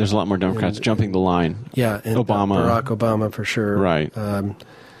 Right. There's a lot more Democrats jumping the line. Yeah. And Obama, Barack Obama for sure. Right.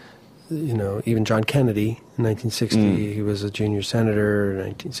 Even John Kennedy in 1960, he was a junior senator. In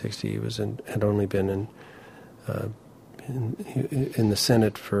 1960, he had only been in the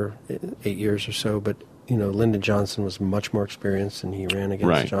Senate for 8 years or so. But Lyndon Johnson was much more experienced, and he ran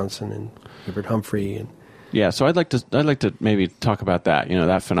against Johnson and Hubert Humphrey. And so I'd like to maybe talk about that.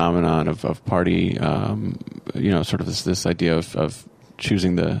 That phenomenon of party. Sort of this idea of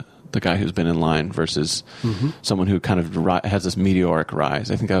choosing the guy who's been in line versus someone who kind of has this meteoric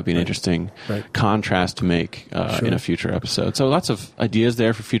rise. I think that would be an interesting contrast to make in a future episode. So lots of ideas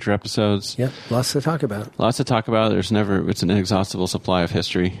there for future episodes. Yeah, lots to talk about. It's an inexhaustible supply of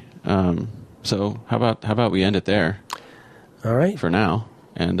history. So how about we end it there? All right. For now.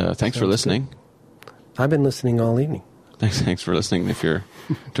 And thanks for listening. Good. I've been listening all evening. Thanks for listening. If you're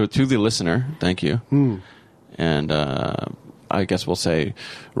to the listener, thank you. And I guess we'll say,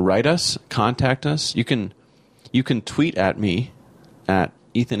 write us, contact us. You can tweet at me at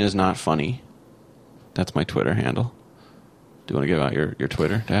EthanIsNotFunny. That's my Twitter handle. Do you want to give out your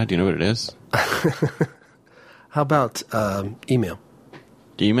Twitter, Dad? Do you know what it is? How about email?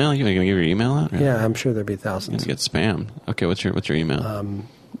 Email? You're going to give your email out? Yeah, I'm sure there'll be thousands. You're going to get spammed. Okay, what's your email?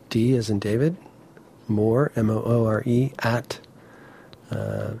 D as in David, Moore, Moore, at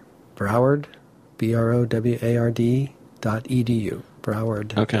Broward, BROWARD. .edu,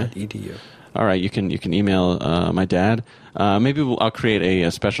 Broward.edu. All right, you can email my dad. Maybe I'll create a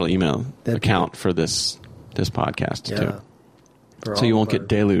special email account for this podcast too, so you won't get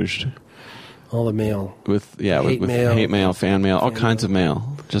deluged. All the mail with hate mail, fan mail, all kinds of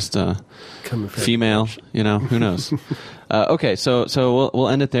mail. Just female, who knows? Okay, so we'll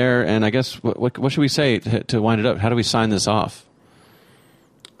end it there, and I guess what should we say to wind it up? How do we sign this off?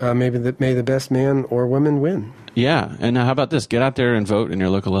 May the best man or woman win. Yeah, and how about this? Get out there and vote in your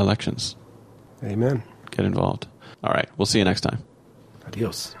local elections. Amen. Get involved. All right, we'll see you next time.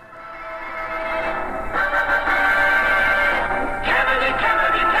 Adios.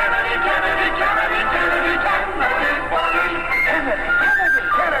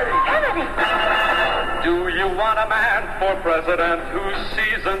 Do you want a man for president who's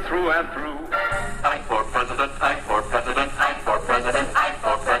seasoned through and through? I'm for president, I'm for president, I'm for president, I'm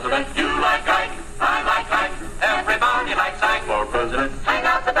for president. You like Ike, I like Ike, everybody likes Ike. For president, hang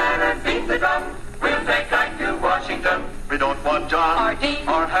out the banner, beat the drum. We'll take Ike to Washington. We don't want John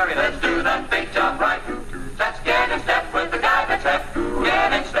or Harry, let's do that.